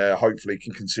 and hopefully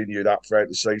can continue that throughout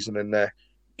the season and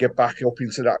get back up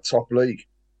into that top league.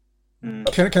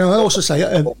 Can I also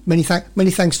say many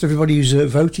thanks to everybody who's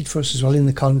voted for us as well in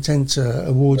the content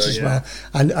awards as well,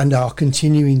 and are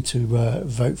continuing to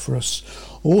vote for us.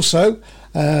 Also,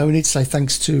 we need to say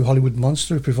thanks to Hollywood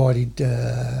Monster who provided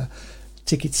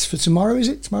tickets for tomorrow. Is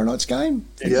it tomorrow night's game?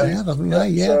 Yeah.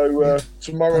 So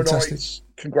tomorrow Fantastic. night,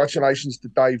 congratulations to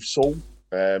Dave Sull.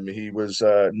 He was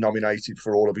nominated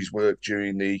for all of his work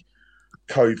during the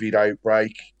COVID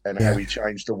outbreak and how he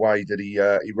changed the way that he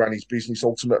ran his business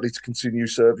ultimately to continue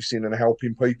servicing and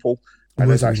helping people, and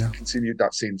has actually continued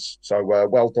that since. So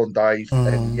well done, Dave,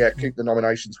 and keep the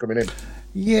nominations coming in.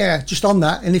 Yeah, just on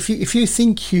that, and if you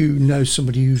think you know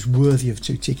somebody who's worthy of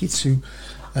 2 tickets, who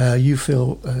you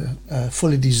feel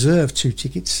fully deserve 2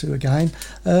 tickets to a game,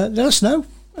 let us know,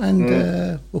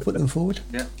 and we'll put them forward.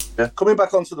 Yeah. Coming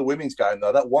back onto the women's game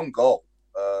though, that one goal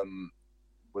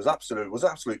was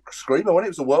absolute screamer when it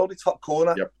was a worldie top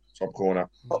corner. Yep, top corner.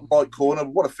 Top right corner.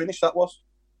 What a finish that was.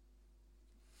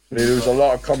 There was a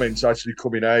lot of comments actually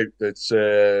coming out that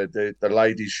the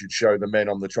ladies should show the men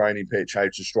on the training pitch how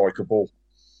to strike a ball.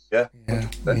 Yeah.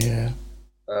 But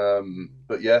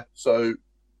yeah, so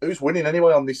who's winning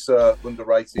anyway on this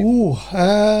underrated?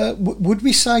 Would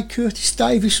we say Curtis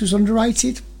Davis was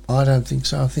underrated? I don't think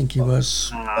so. I think he was.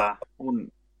 He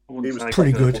was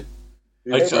pretty good.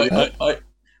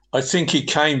 I think he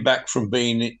came back from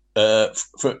being in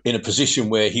a position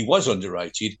where he was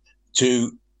underrated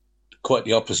to quite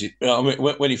the opposite. I mean,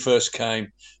 when he first came,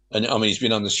 and I mean, he's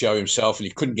been on the show himself, and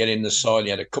he couldn't get in the side. He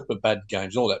had a couple of bad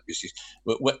games, all that business.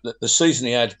 But the season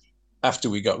he had after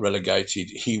we got relegated,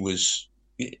 he was,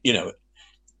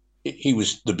 he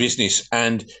was the business,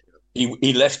 and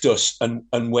he left us and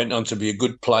went on to be a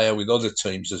good player with other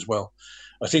teams as well.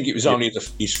 I think it was only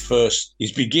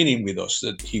his beginning with us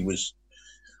that he was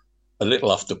a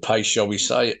little off the pace, shall we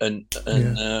say, and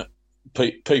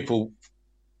people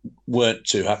weren't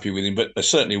too happy with him, but they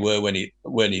certainly were when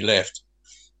he left.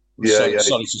 Sorry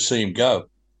to see him go.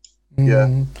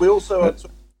 Yeah, we also have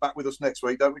back with us next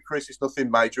week, don't we, Chris? It's nothing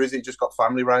major, is it? He just got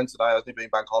family round today, hasn't he? Been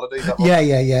bank holiday. Is that right?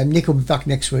 Yeah. Nick will be back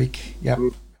next week. Yeah,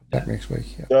 back next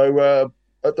week. Yeah. So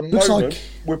at the moment,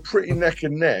 we're pretty neck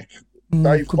and neck.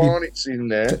 Dave Barnett's in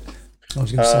there. I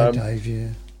was going to say Dave. Yeah.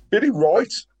 Billy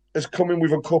Wright has come in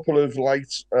with a couple of late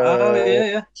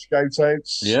scout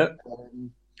outs. Yeah.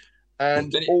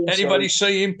 And anybody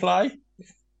see him play?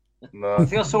 No. I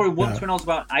think I saw him once when I was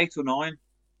about 8 or 9.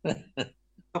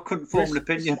 I couldn't form an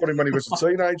opinion. Got him when he was a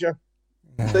teenager.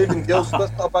 Stephen Gill.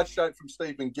 That's not a bad shout from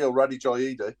Stephen Gill. Radhi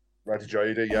Jaidi,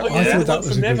 yeah. I thought that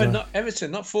was not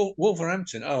Everton, not for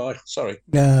Wolverhampton. Oh, sorry.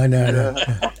 No.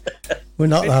 We're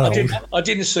not that old. I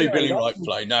didn't see Billy Wright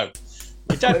play. No,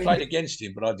 my dad played against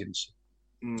him, but I didn't see.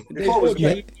 They both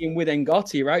came in with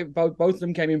Ngotti, right? Both of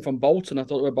them came in from Bolton. I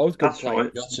thought they were both good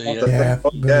players.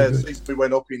 Since we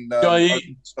went up in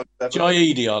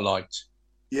Jaidi, I liked.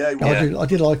 Yeah, I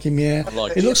did like him. Yeah,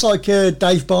 it looks like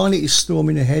Dave Barnett is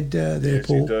storming ahead there,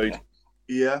 Paul. Indeed.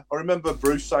 Yeah, I remember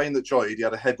Bruce saying that Jaidi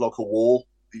had a head like a wall.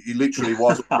 He literally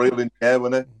was real in the air,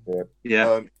 wasn't he?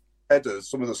 Yeah. Headers,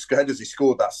 some of the headers he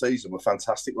scored that season were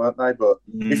fantastic, weren't they? But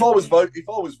if I was voting,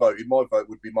 my vote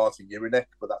would be Martin Urinek,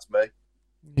 but that's me.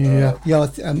 I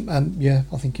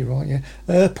think you're right.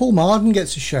 Yeah, Paul Marden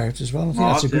gets a shout as well. I think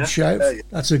that's a good shout.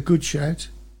 That's a good shout.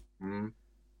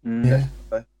 Yeah.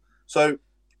 So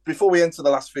before we enter the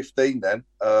last 15, then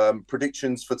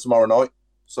predictions for tomorrow night.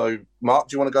 So Mark,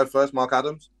 do you want to go first, Mark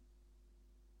Adams?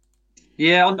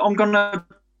 Yeah, I'm gonna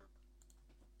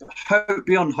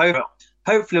be on Hobart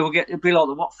hopefully it'll be like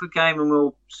the Watford game and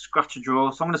we'll scratch a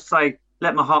draw. So I'm going to say,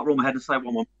 let my heart run ahead and say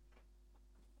 1-1.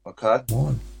 Okay.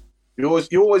 You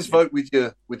always vote with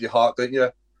your heart, don't you?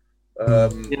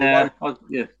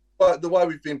 But the way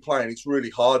we've been playing, it's really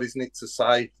hard, isn't it, to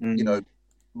say, you know,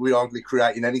 we aren't really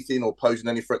creating anything or posing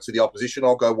any threat to the opposition.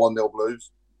 I'll go 1-0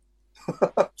 Blues.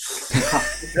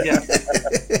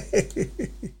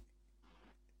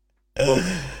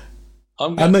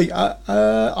 I'm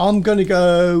going to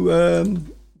go.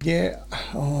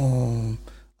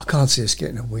 I can't see us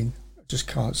getting a win. I just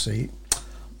can't see it.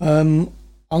 I'm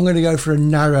going to go for a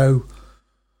narrow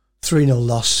 3-0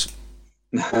 loss.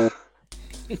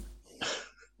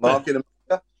 Mark in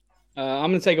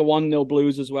I'm going to take a 1-0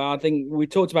 Blues as well. I think we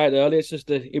talked about it earlier. It's just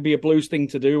it'd be a Blues thing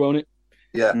to do, won't it?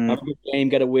 Yeah. Have a good game,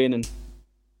 get a win, and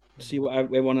see what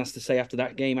everyone has to say after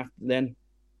that game. After then.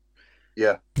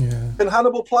 Yeah. Can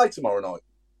Hannibal play tomorrow night?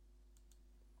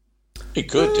 He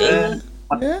could, yeah.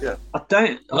 I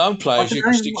don't. Lone players, you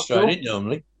can stick straight in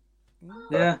normally.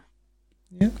 Yeah.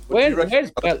 Where's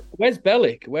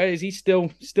Bellick? Where is he still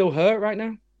hurt right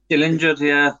now? Still injured,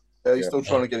 yeah. Yeah, he's still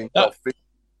trying to get himself fit.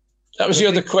 That was the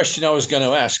other question I was going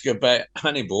to ask about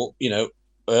Hannibal. You know,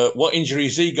 what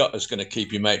injuries he got is going to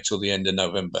keep him out till the end of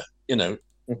November. You know,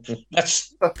 that's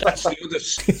the other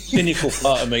cynical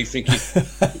part of me thinking,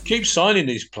 keep signing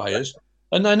these players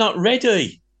and they're not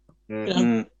ready. You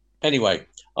know? Anyway,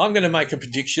 I'm going to make a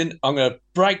prediction. I'm going to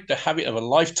break the habit of a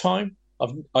lifetime. I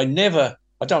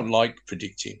don't like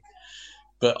predicting,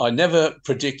 but I never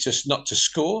predict us not to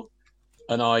score,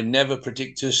 and I never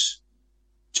predict us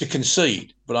to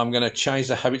concede. But I'm going to change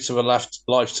the habits of a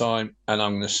lifetime, and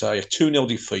I'm going to say a 2-0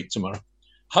 defeat tomorrow,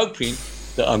 hoping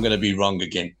that I'm going to be wrong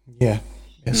again. Yeah.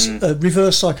 Yes.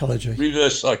 Reverse psychology.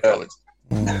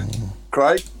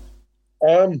 Craig?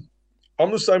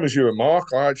 I'm the same as you and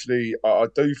Mark. I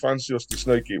do fancy us to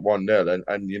sneak it 1-0,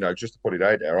 and you know, just to put it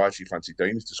out there, I actually fancy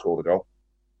Deans to score the goal.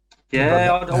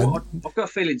 Yeah, I've got a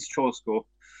feeling to try and score.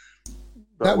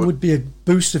 That would be a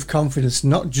boost of confidence,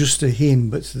 not just to him,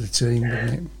 but to the team,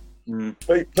 wouldn't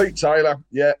it? Pete Taylor,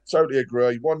 yeah, totally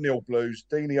agree. 1-0 Blues.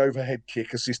 Deeney overhead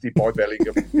kick assisted by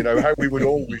Bellingham. You know, how we would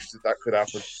all wish that could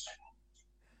happen.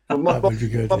 That would be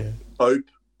good, yeah. Hope,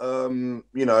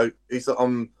 you know, is that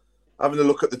I'm having a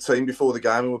look at the team before the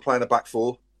game and we're playing a back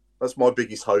four. That's my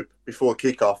biggest hope before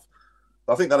kick-off.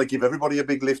 I think that'll give everybody a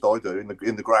big lift. I do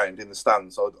in the ground, in the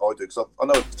stands. I do, because I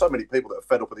know so many people that are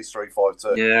fed up with this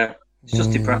 3-5-2. Yeah, it's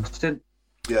just depressing.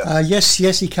 Yeah. Yes,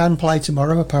 he can play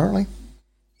tomorrow. Apparently,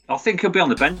 I think he'll be on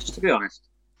the bench. To be honest.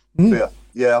 Yeah,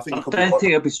 I think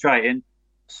he'll be straight in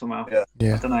somehow.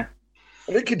 Yeah. I don't know.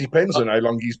 I think it depends on how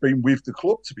long he's been with the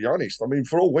club, to be honest. I mean,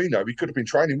 for all we know, he could have been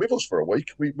training with us for a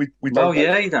week. We don't know.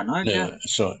 You don't know. Yeah.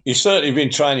 So he's certainly been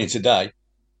training today.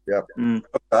 Yeah.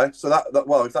 Okay. So that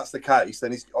well, if that's the case,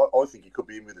 then I think he could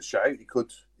be in with a shout. He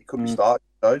could be starting.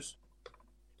 Who knows?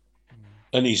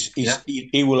 And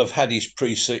he will have had his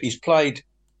pre-season. He's played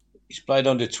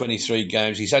under 23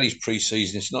 games. He's had his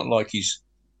pre-season. It's not like he's,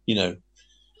 you know,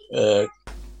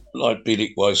 like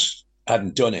Bilic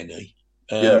hadn't done any.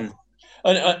 And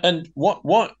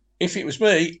what if it was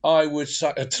me? I would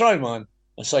throw him on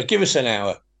and say, give us an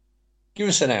hour.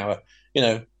 You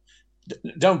know,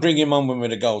 don't bring him on when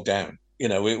we're a goal down. You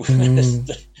know,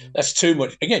 that's too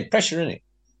much. Again, pressure, isn't it?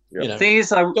 Yeah. You know, thing is,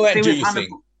 though, go out and do your thing.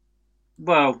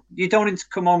 Well, you don't want him to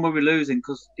come on when we're losing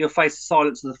because you'll face the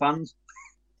silence of the fans.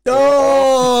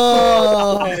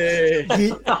 Oh! You've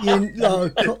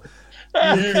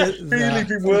really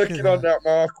been working on that,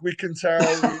 Mark. We can tell.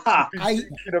 You've been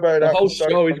thinking about that. The whole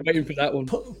show is waiting for that one.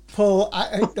 Paul,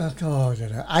 I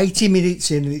don't know. 80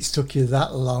 minutes in and it's took you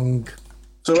that long.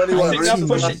 So anyway,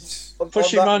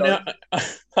 push him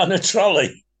on a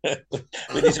trolley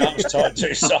with his arms tied to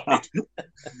his side.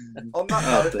 On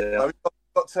that note, we've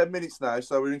got 10 minutes now,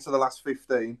 so we're into the last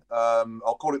 15.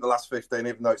 I'll call it the last 15,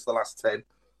 even though it's the last 10.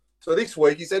 So this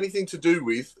week is anything to do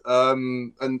with,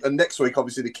 and next week,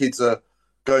 obviously, the kids are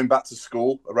going back to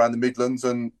school around the Midlands,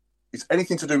 and it's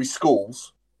anything to do with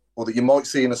schools, or that you might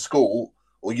see in a school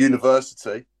or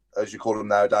university, as you call them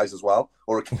nowadays as well,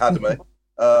 or academy,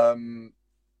 and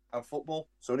football.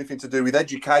 So anything to do with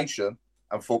education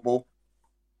and football.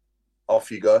 Off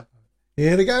you go.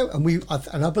 Here we go,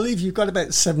 and I believe you've got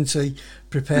about 70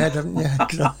 prepared, haven't you?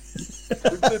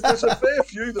 There's a fair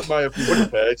few that may have been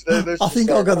prepared. I think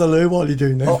I'll go the loo while you're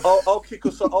doing that. I'll kick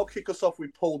us off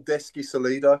with Paul Desky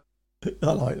Salido.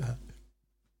 I like that.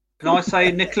 Can I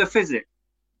say Nicola Physic?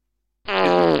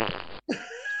 You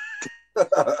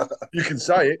can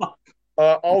say it.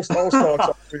 I'll start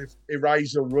off with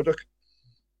Eraser Ruddock.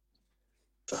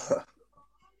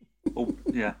 Oh,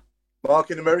 yeah.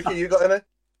 Mark in America, you got any?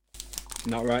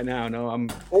 Not right now. No,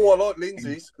 I'm. Oh, I like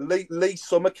Lindsay's. Lee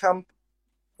Summer Camp.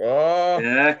 Oh,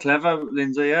 Yeah, clever,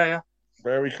 Lindsay. Yeah.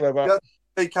 very clever. Yeah,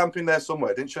 Lee camping there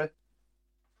somewhere, didn't she?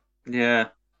 Yeah.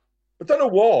 I don't know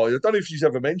why. I don't know if she's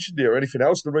ever mentioned it or anything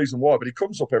else, the reason why, but it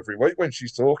comes up every week when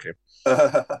she's talking.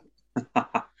 Was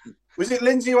it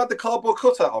Lindsay who had the cardboard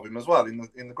cutout of him as well in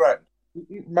the ground?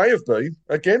 It may have been.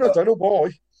 Again, I don't know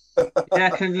why. Yeah,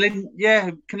 can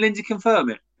Lindsay confirm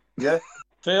it? Yeah.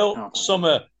 Phil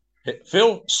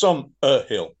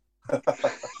Summerhill.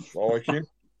 Like him.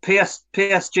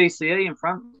 PSGCE in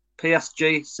France.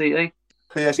 PSGCE.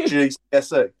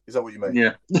 PSGSE. Is that what you mean?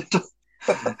 Yeah.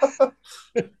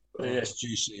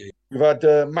 PSGC. We've had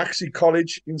Maxi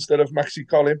College instead of Maxi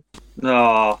Colin.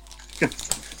 No.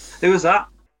 Who was that?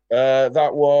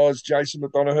 That was Jason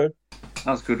McDonough.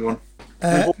 That's a good one.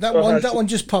 That one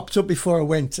just popped up before I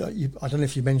went. I don't know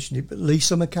if you mentioned it, but Lee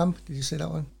Summer Camp. Did you see that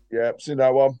one? Yeah, seen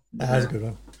that one. That's a good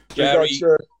one.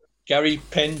 Gary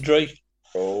Pendry.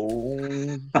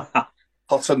 Oh.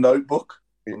 Hotter Notebook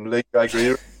from Lee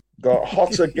Greer. Got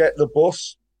Hotter Get the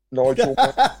Bus. Nigel.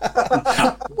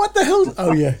 What the hell?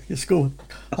 Oh, yeah, your school.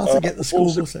 Hotter Get the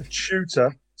School Bus.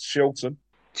 Tutor Shilton.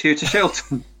 Tutor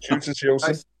Shilton. Tutor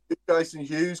Shilton. Jason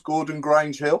Hughes, Gordon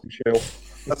Grange Hill.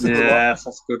 That's a good one. Yes,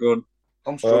 that's a good one.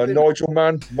 I'm struggling. Nigel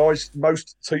Mann,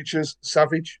 most teachers,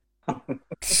 savage.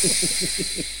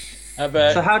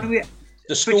 So how do we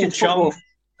the school chung?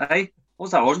 Hey,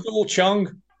 what's that one? School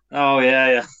chung. Oh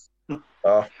yeah.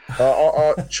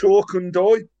 Chalk and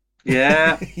Doy.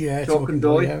 Yeah, yeah, Chalk and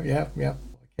Doy. Yeah.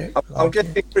 I'm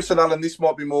getting Chris and Alan. This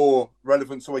might be more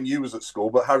relevant to when you was at school,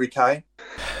 but Harry Kane.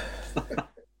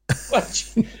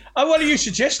 What are you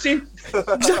suggesting?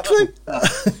 Exactly.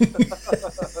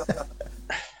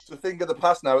 It's a thing of the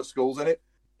past now at schools, isn't it?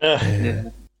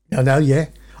 No, yeah.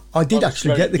 I did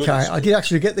actually get the cane. I did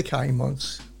actually get the cane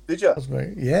once. Did you?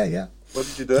 Yeah. What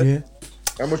did you do? Yeah.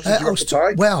 How much did you have to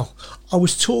pay? Well, I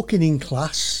was talking in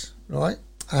class, right?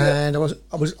 And I was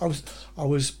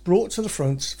brought to the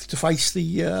front to face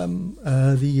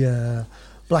the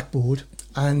blackboard,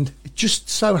 and it just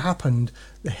so happened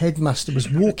the headmaster was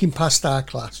walking past our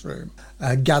classroom,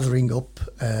 gathering up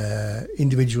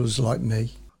individuals like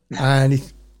me,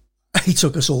 and he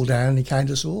took us all down. He caned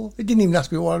us all. He didn't even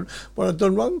ask me what I'd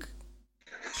done wrong.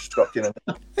 Shocking.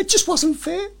 It just wasn't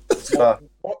fair.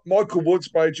 Michael Woods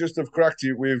may just have cracked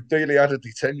it with daily added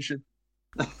detention.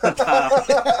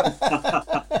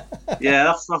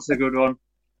 Yeah, that's a good one.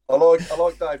 I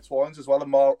like Dave Twines as well.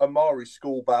 Amari's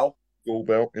school bell. School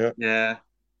bell, yeah. Yeah.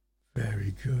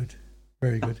 Very good.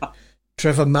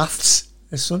 Trevor Maths,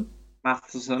 his son.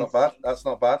 Matheson. Not bad. That's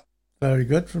not bad. Very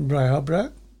good from Bray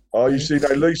Harborough. Oh, you see, now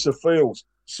Lisa Fields.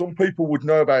 Some people would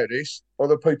know about this,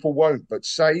 other people won't. But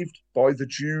Saved by the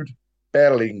Jude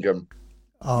Bellingham.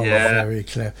 Oh, yeah. Very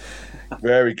clever.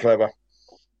 Very clever.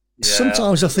 Yeah.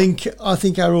 Sometimes I think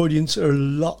our audience are a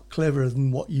lot cleverer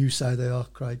than what you say they are,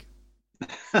 Craig.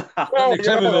 Well,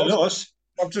 Cleverer than us.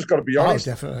 I've just got to be Oh, honest.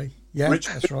 definitely. Yeah,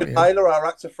 Richard that's right. Yeah. Taylor, our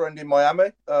actor friend in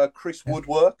Miami. Chris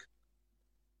Woodwork.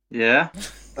 Yeah.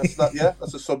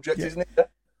 That's a subject, isn't it?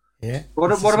 Yeah.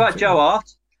 What about Joe Hart?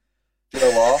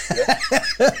 Joe Hart,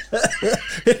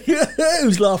 yeah.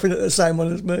 Who's laughing at the same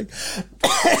one as me?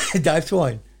 Dave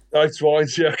Twine. Dave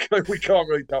Twines, yeah. We can't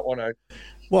read that one out.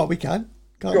 Well, we can.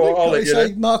 Can't Go we? on, I'll let you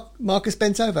say know. Marcus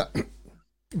bent over.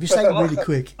 If you say it really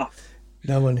quick,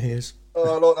 no one hears.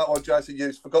 Oh, I like that one, Jason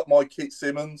Hughes. Forgot my Kit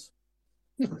Simmons.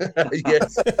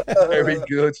 Yes, very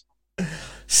good.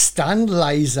 Stan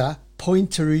Laser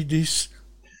Pointeridis.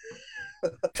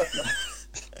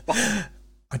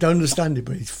 I don't understand it,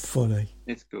 but it's funny.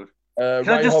 It's good. Can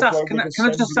I just ask? Can I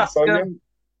just ask?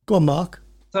 Go on, Mark.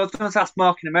 So I was going to ask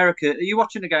Mark in America. Are you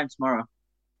watching the game tomorrow?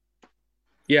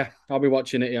 Yeah, I'll be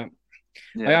watching it. Yeah.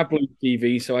 I have Blue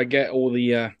TV, so I get all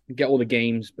the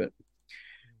games. But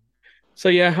so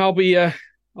yeah, I'll be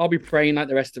praying like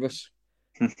the rest of us.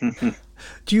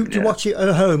 Do you watch it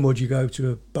at home, or do you go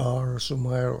to a bar or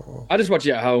somewhere? Or I just watch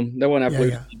it at home. They won't have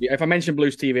Blues yeah. TV. If I mention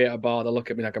Blues TV at a bar, they'll look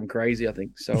at me like I'm crazy. I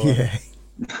think so. Yeah.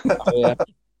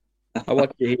 I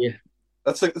watch it here.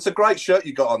 That's a great shirt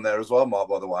you got on there as well, Mark.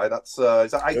 By the way, that's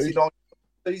is that 89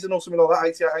 season or something like that?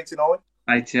 88, 89.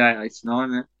 88,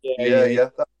 89. Yeah.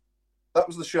 That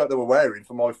was the shirt they were wearing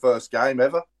for my first game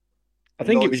ever. I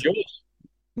think it was yours.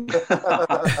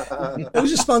 It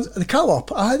was a sponsor. The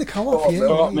Co-op. I had the Co-op. Wayne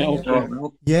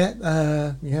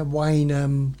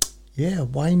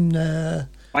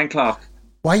Clark.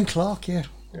 Wayne Clark. Yeah.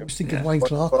 I was thinking Wayne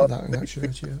Clark with that in that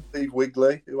shirt. Yeah. Steve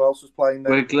Wigley. Who else was playing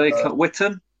there? Wigley,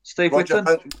 Witten. Steve Roger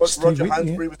Witten. Roger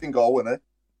Hansbury was in goal, wasn't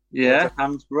he? Yeah,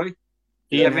 Hansbury.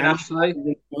 Kevin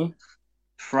Ashley.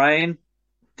 Frayne.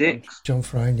 Dix. John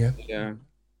Frayne, yeah. Yeah.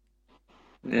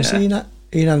 Was Ian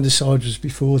Anderside was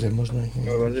before then, wasn't he?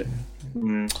 Oh, was it?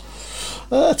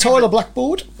 Tyler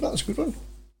Blackboard. That was a good one.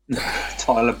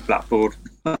 Tyler Blackboard.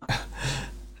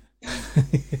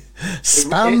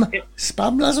 Spam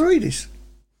Lazaridis.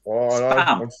 Oh, I know.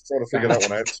 I'm just trying to figure that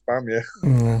one out. Spam,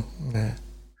 yeah.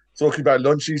 Talking about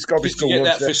lunch, he's got to be Did you get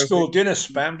that for school dinner,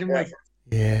 Spam, didn't we?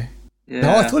 Yeah. No,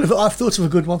 I've thought of a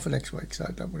good one for next week,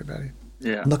 so don't worry about it.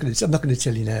 Yeah. I'm not going to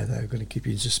tell you now, though. I'm going to keep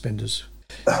you in suspenders.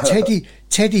 Teddy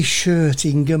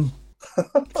Shirtingham.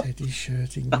 Teddy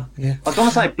Shirtingham, yeah. I was going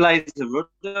to say Blazer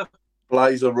Ruddock.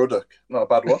 Blazer Ruddock. Not a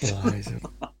bad one.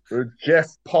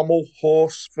 Jeff Pommel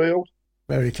Horsefield.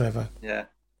 Very clever. Yeah.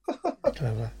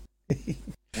 Clever.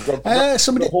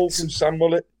 Somebody from Sam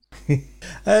Mullet.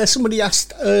 Somebody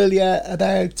asked earlier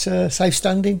about safe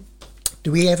standing.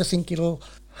 Do we ever think it'll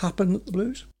happen at the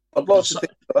Blues? I'd like to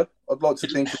think so. I'd like to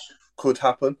think it could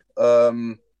happen. I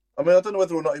mean, I don't know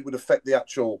whether or not it would affect the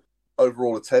actual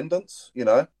overall attendance, you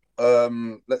know.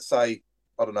 Let's say,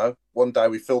 I don't know, one day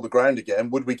we fill the ground again.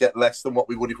 Would we get less than what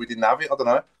we would if we didn't have it? I don't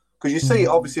know. Because you see,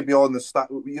 obviously, behind the stat,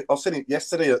 I've seen it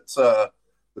yesterday at the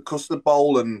Custard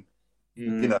Bowl and,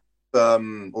 you know,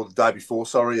 or the day before,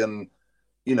 sorry. And,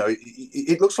 you know,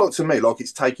 it looks like to me like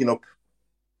it's taking up,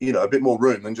 you know, a bit more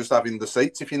room than just having the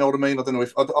seats, if you know what I mean. I don't know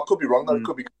if I could be wrong, though. It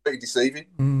could be completely deceiving.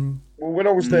 Well, when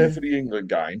I was there for the England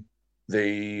game,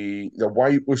 the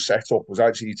way it was set up was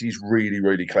actually, it is really,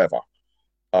 really clever.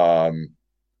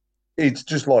 It's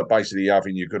just like basically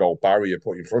having your good old barrier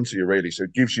put in front of you, really. So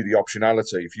it gives you the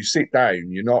optionality. If you sit down,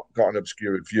 you're not got an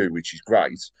obscured view, which is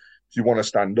great. If you want to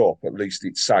stand up, at least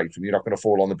it's safe and you're not going to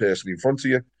fall on the person in front of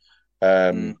you.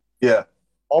 Yeah.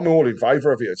 I'm all in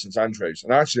favour of it at St Andrews.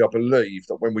 And actually, I believe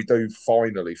that when we do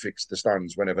finally fix the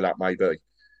stands, whenever that may be,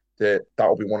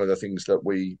 that'll be one of the things that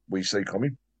we see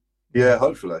coming. Yeah,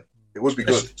 hopefully. It would be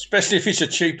good. Especially if it's a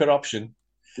cheaper option.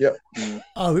 Yeah.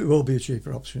 Oh, it will be a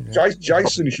cheaper option. Yeah.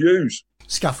 Jason Hughes.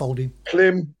 Scaffolding.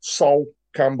 Klim Sol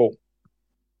Campbell.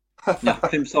 Yeah,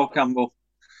 Klim Sol Campbell.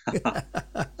 Pete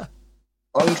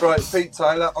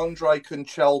Taylor, Andre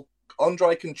Conchel's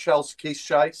Kiss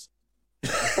Chase.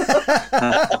 That's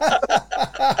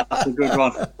a good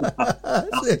one.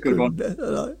 That's a good one.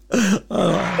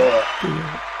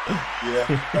 Yeah.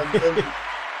 And,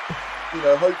 you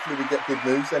know, hopefully we get good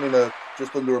news then in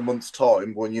just under a month's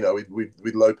time when, you know,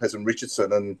 with Lopez and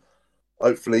Richardson, and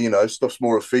hopefully, you know, stuff's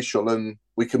more official and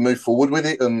we can move forward with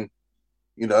it and,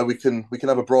 you know, we can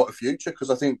have a brighter future, because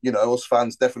I think, you know, us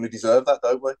fans definitely deserve that,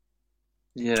 don't we?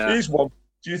 Yeah. Here's one.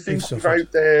 Do you think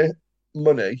without their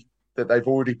money that they've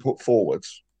already put forward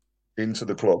into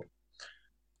the club,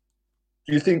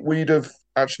 do you think we'd have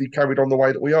actually carried on the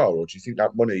way that we are, or do you think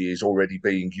that money is already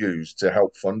being used to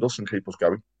help fund us and keep us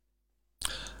going?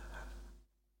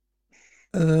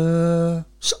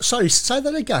 Sorry, say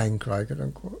that again, Craig. I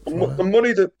don't quite. The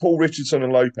money that Paul Richardson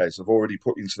and Lopez have already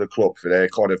put into the club for their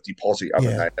kind of deposit,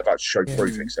 haven't they? They've had to show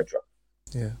proof, etc.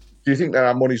 Yeah. Do you think that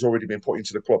our money's already been put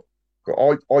into the club?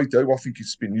 I do. I think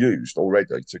it's been used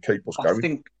already to keep us going. I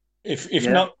think, if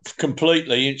not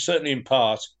completely, certainly in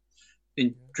part,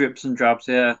 in drips and drabs.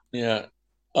 Yeah. Yeah.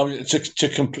 I mean,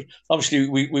 obviously,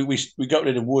 we got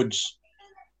rid of Woods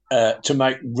to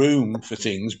make room for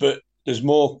things, but there's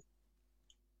more.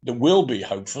 There will be,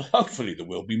 hopefully there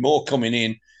will be more coming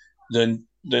in than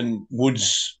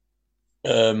Woods'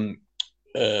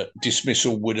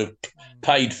 dismissal would have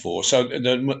paid for. So,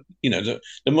 you know,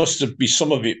 there must be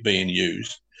some of it being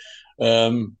used.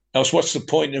 Else, what's the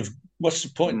point? You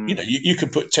know, you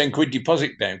could put 10 quid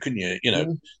deposit down, couldn't you? You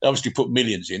know, obviously put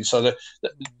millions in, so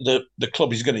the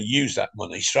club is going to use that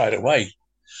money straight away.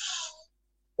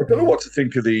 I don't know what to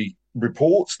think of the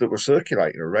reports that were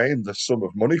circulating around the sum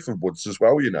of money for Woods as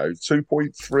well. You know,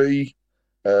 2.3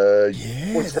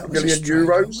 million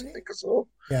euros. I think I saw.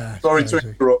 Yeah. Sorry to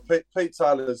interrupt. Pete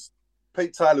Taylor's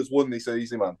won this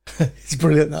easy, man. It's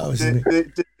brilliant, that was.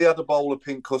 He had a bowl of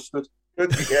pink custard.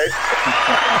 Yes.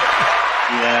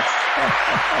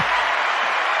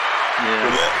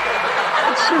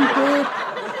 It's so good.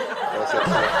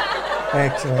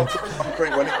 Excellent.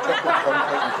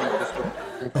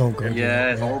 Oh, God.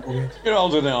 Yeah, it's horrible. You're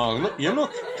older than I look. You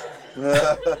look.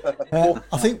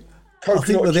 I think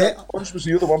Coconut Punch was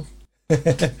the other one. I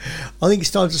think it's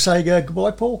time to say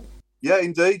goodbye, Paul. Yeah,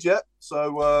 indeed, yeah.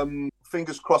 So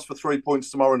fingers crossed for 3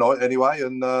 points tomorrow night anyway.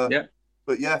 And yeah.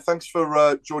 But yeah, thanks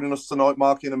for joining us tonight,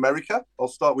 Mark, in America. I'll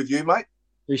start with you, mate.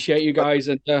 Appreciate you guys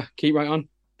and keep right on.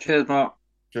 Cheers, Mark.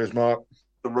 Cheers, Mark.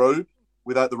 The robe,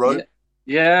 without the robe.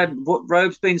 Yeah, what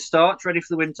robe's been starched, ready for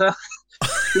the winter.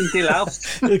 Been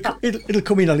deloused. It'll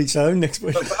come in on its own next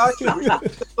week. But actually,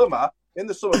 summer, In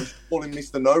the summer, we should call him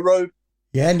Mr. No Robe.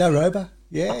 Yeah, no rober.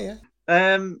 Yeah.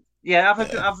 Have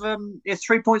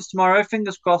 3 points tomorrow.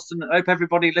 Fingers crossed, and I hope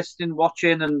everybody listening,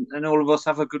 watching, and all of us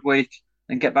have a good week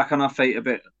and get back on our feet a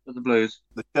bit with the Blues.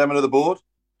 The chairman of the board.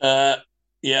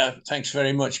 Yeah, thanks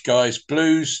very much, guys.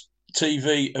 Blues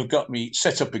TV have got me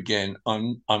set up again.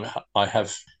 I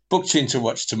have booked in to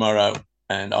watch tomorrow,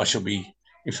 and I shall be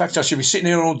sitting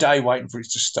here all day waiting for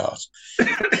it to start.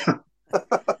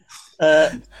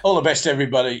 All the best,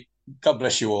 everybody. God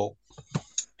bless you all.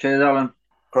 Cheers, Alan.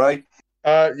 Craig.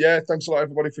 Thanks a lot,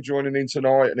 everybody, for joining in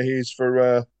tonight. And here's for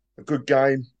a good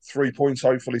game, 3 points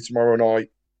hopefully tomorrow night,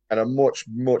 and a much,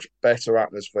 much better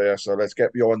atmosphere. So let's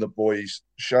get behind the boys,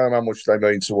 show them how much they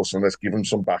mean to us, and let's give them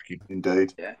some backing.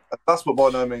 Indeed. Yeah. That's what by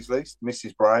no means least,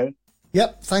 Mrs. Brown.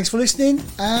 Yep, thanks for listening,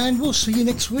 and we'll see you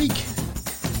next week.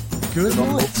 Good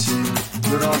night.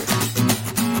 Good night.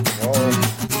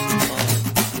 Oh.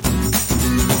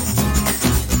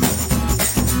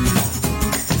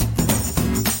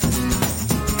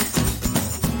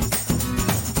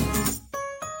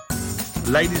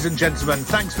 Ladies and gentlemen,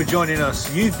 thanks for joining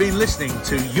us. You've been listening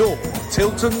to your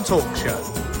Tilton Talk Show.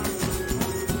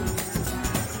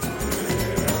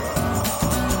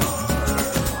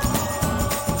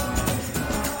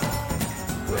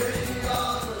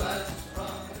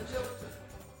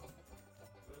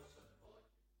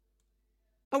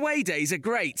 Away days are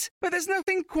great, but there's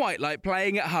nothing quite like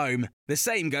playing at home. The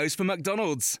same goes for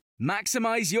McDonald's.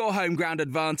 Maximise your home ground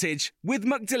advantage with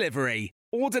McDelivery.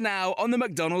 Order now on the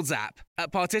McDonald's app.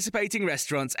 At participating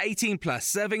restaurants, 18 plus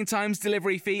serving times,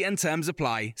 delivery fee and terms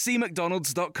apply. See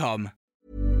mcdonalds.com.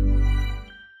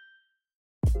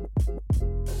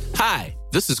 Hi,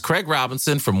 this is Craig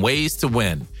Robinson from Ways to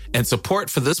Win, and support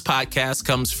for this podcast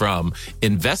comes from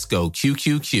Invesco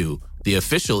QQQ, the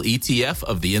official ETF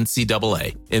of the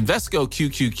NCAA. Invesco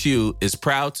QQQ is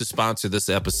proud to sponsor this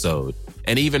episode,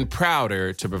 and even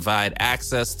prouder to provide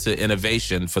access to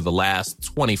innovation for the last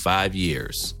 25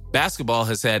 years. Basketball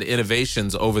has had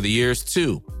innovations over the years,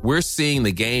 too. We're seeing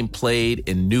the game played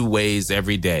in new ways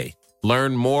every day.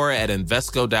 Learn more at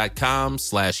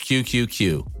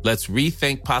Invesco.com/QQQ. Let's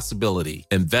rethink possibility.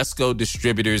 Invesco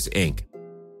Distributors, Inc.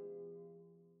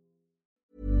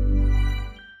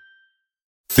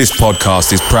 This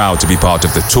podcast is proud to be part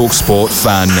of the TalkSport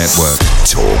Fan Network.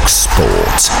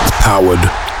 TalkSport. Powered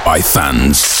by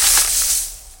fans.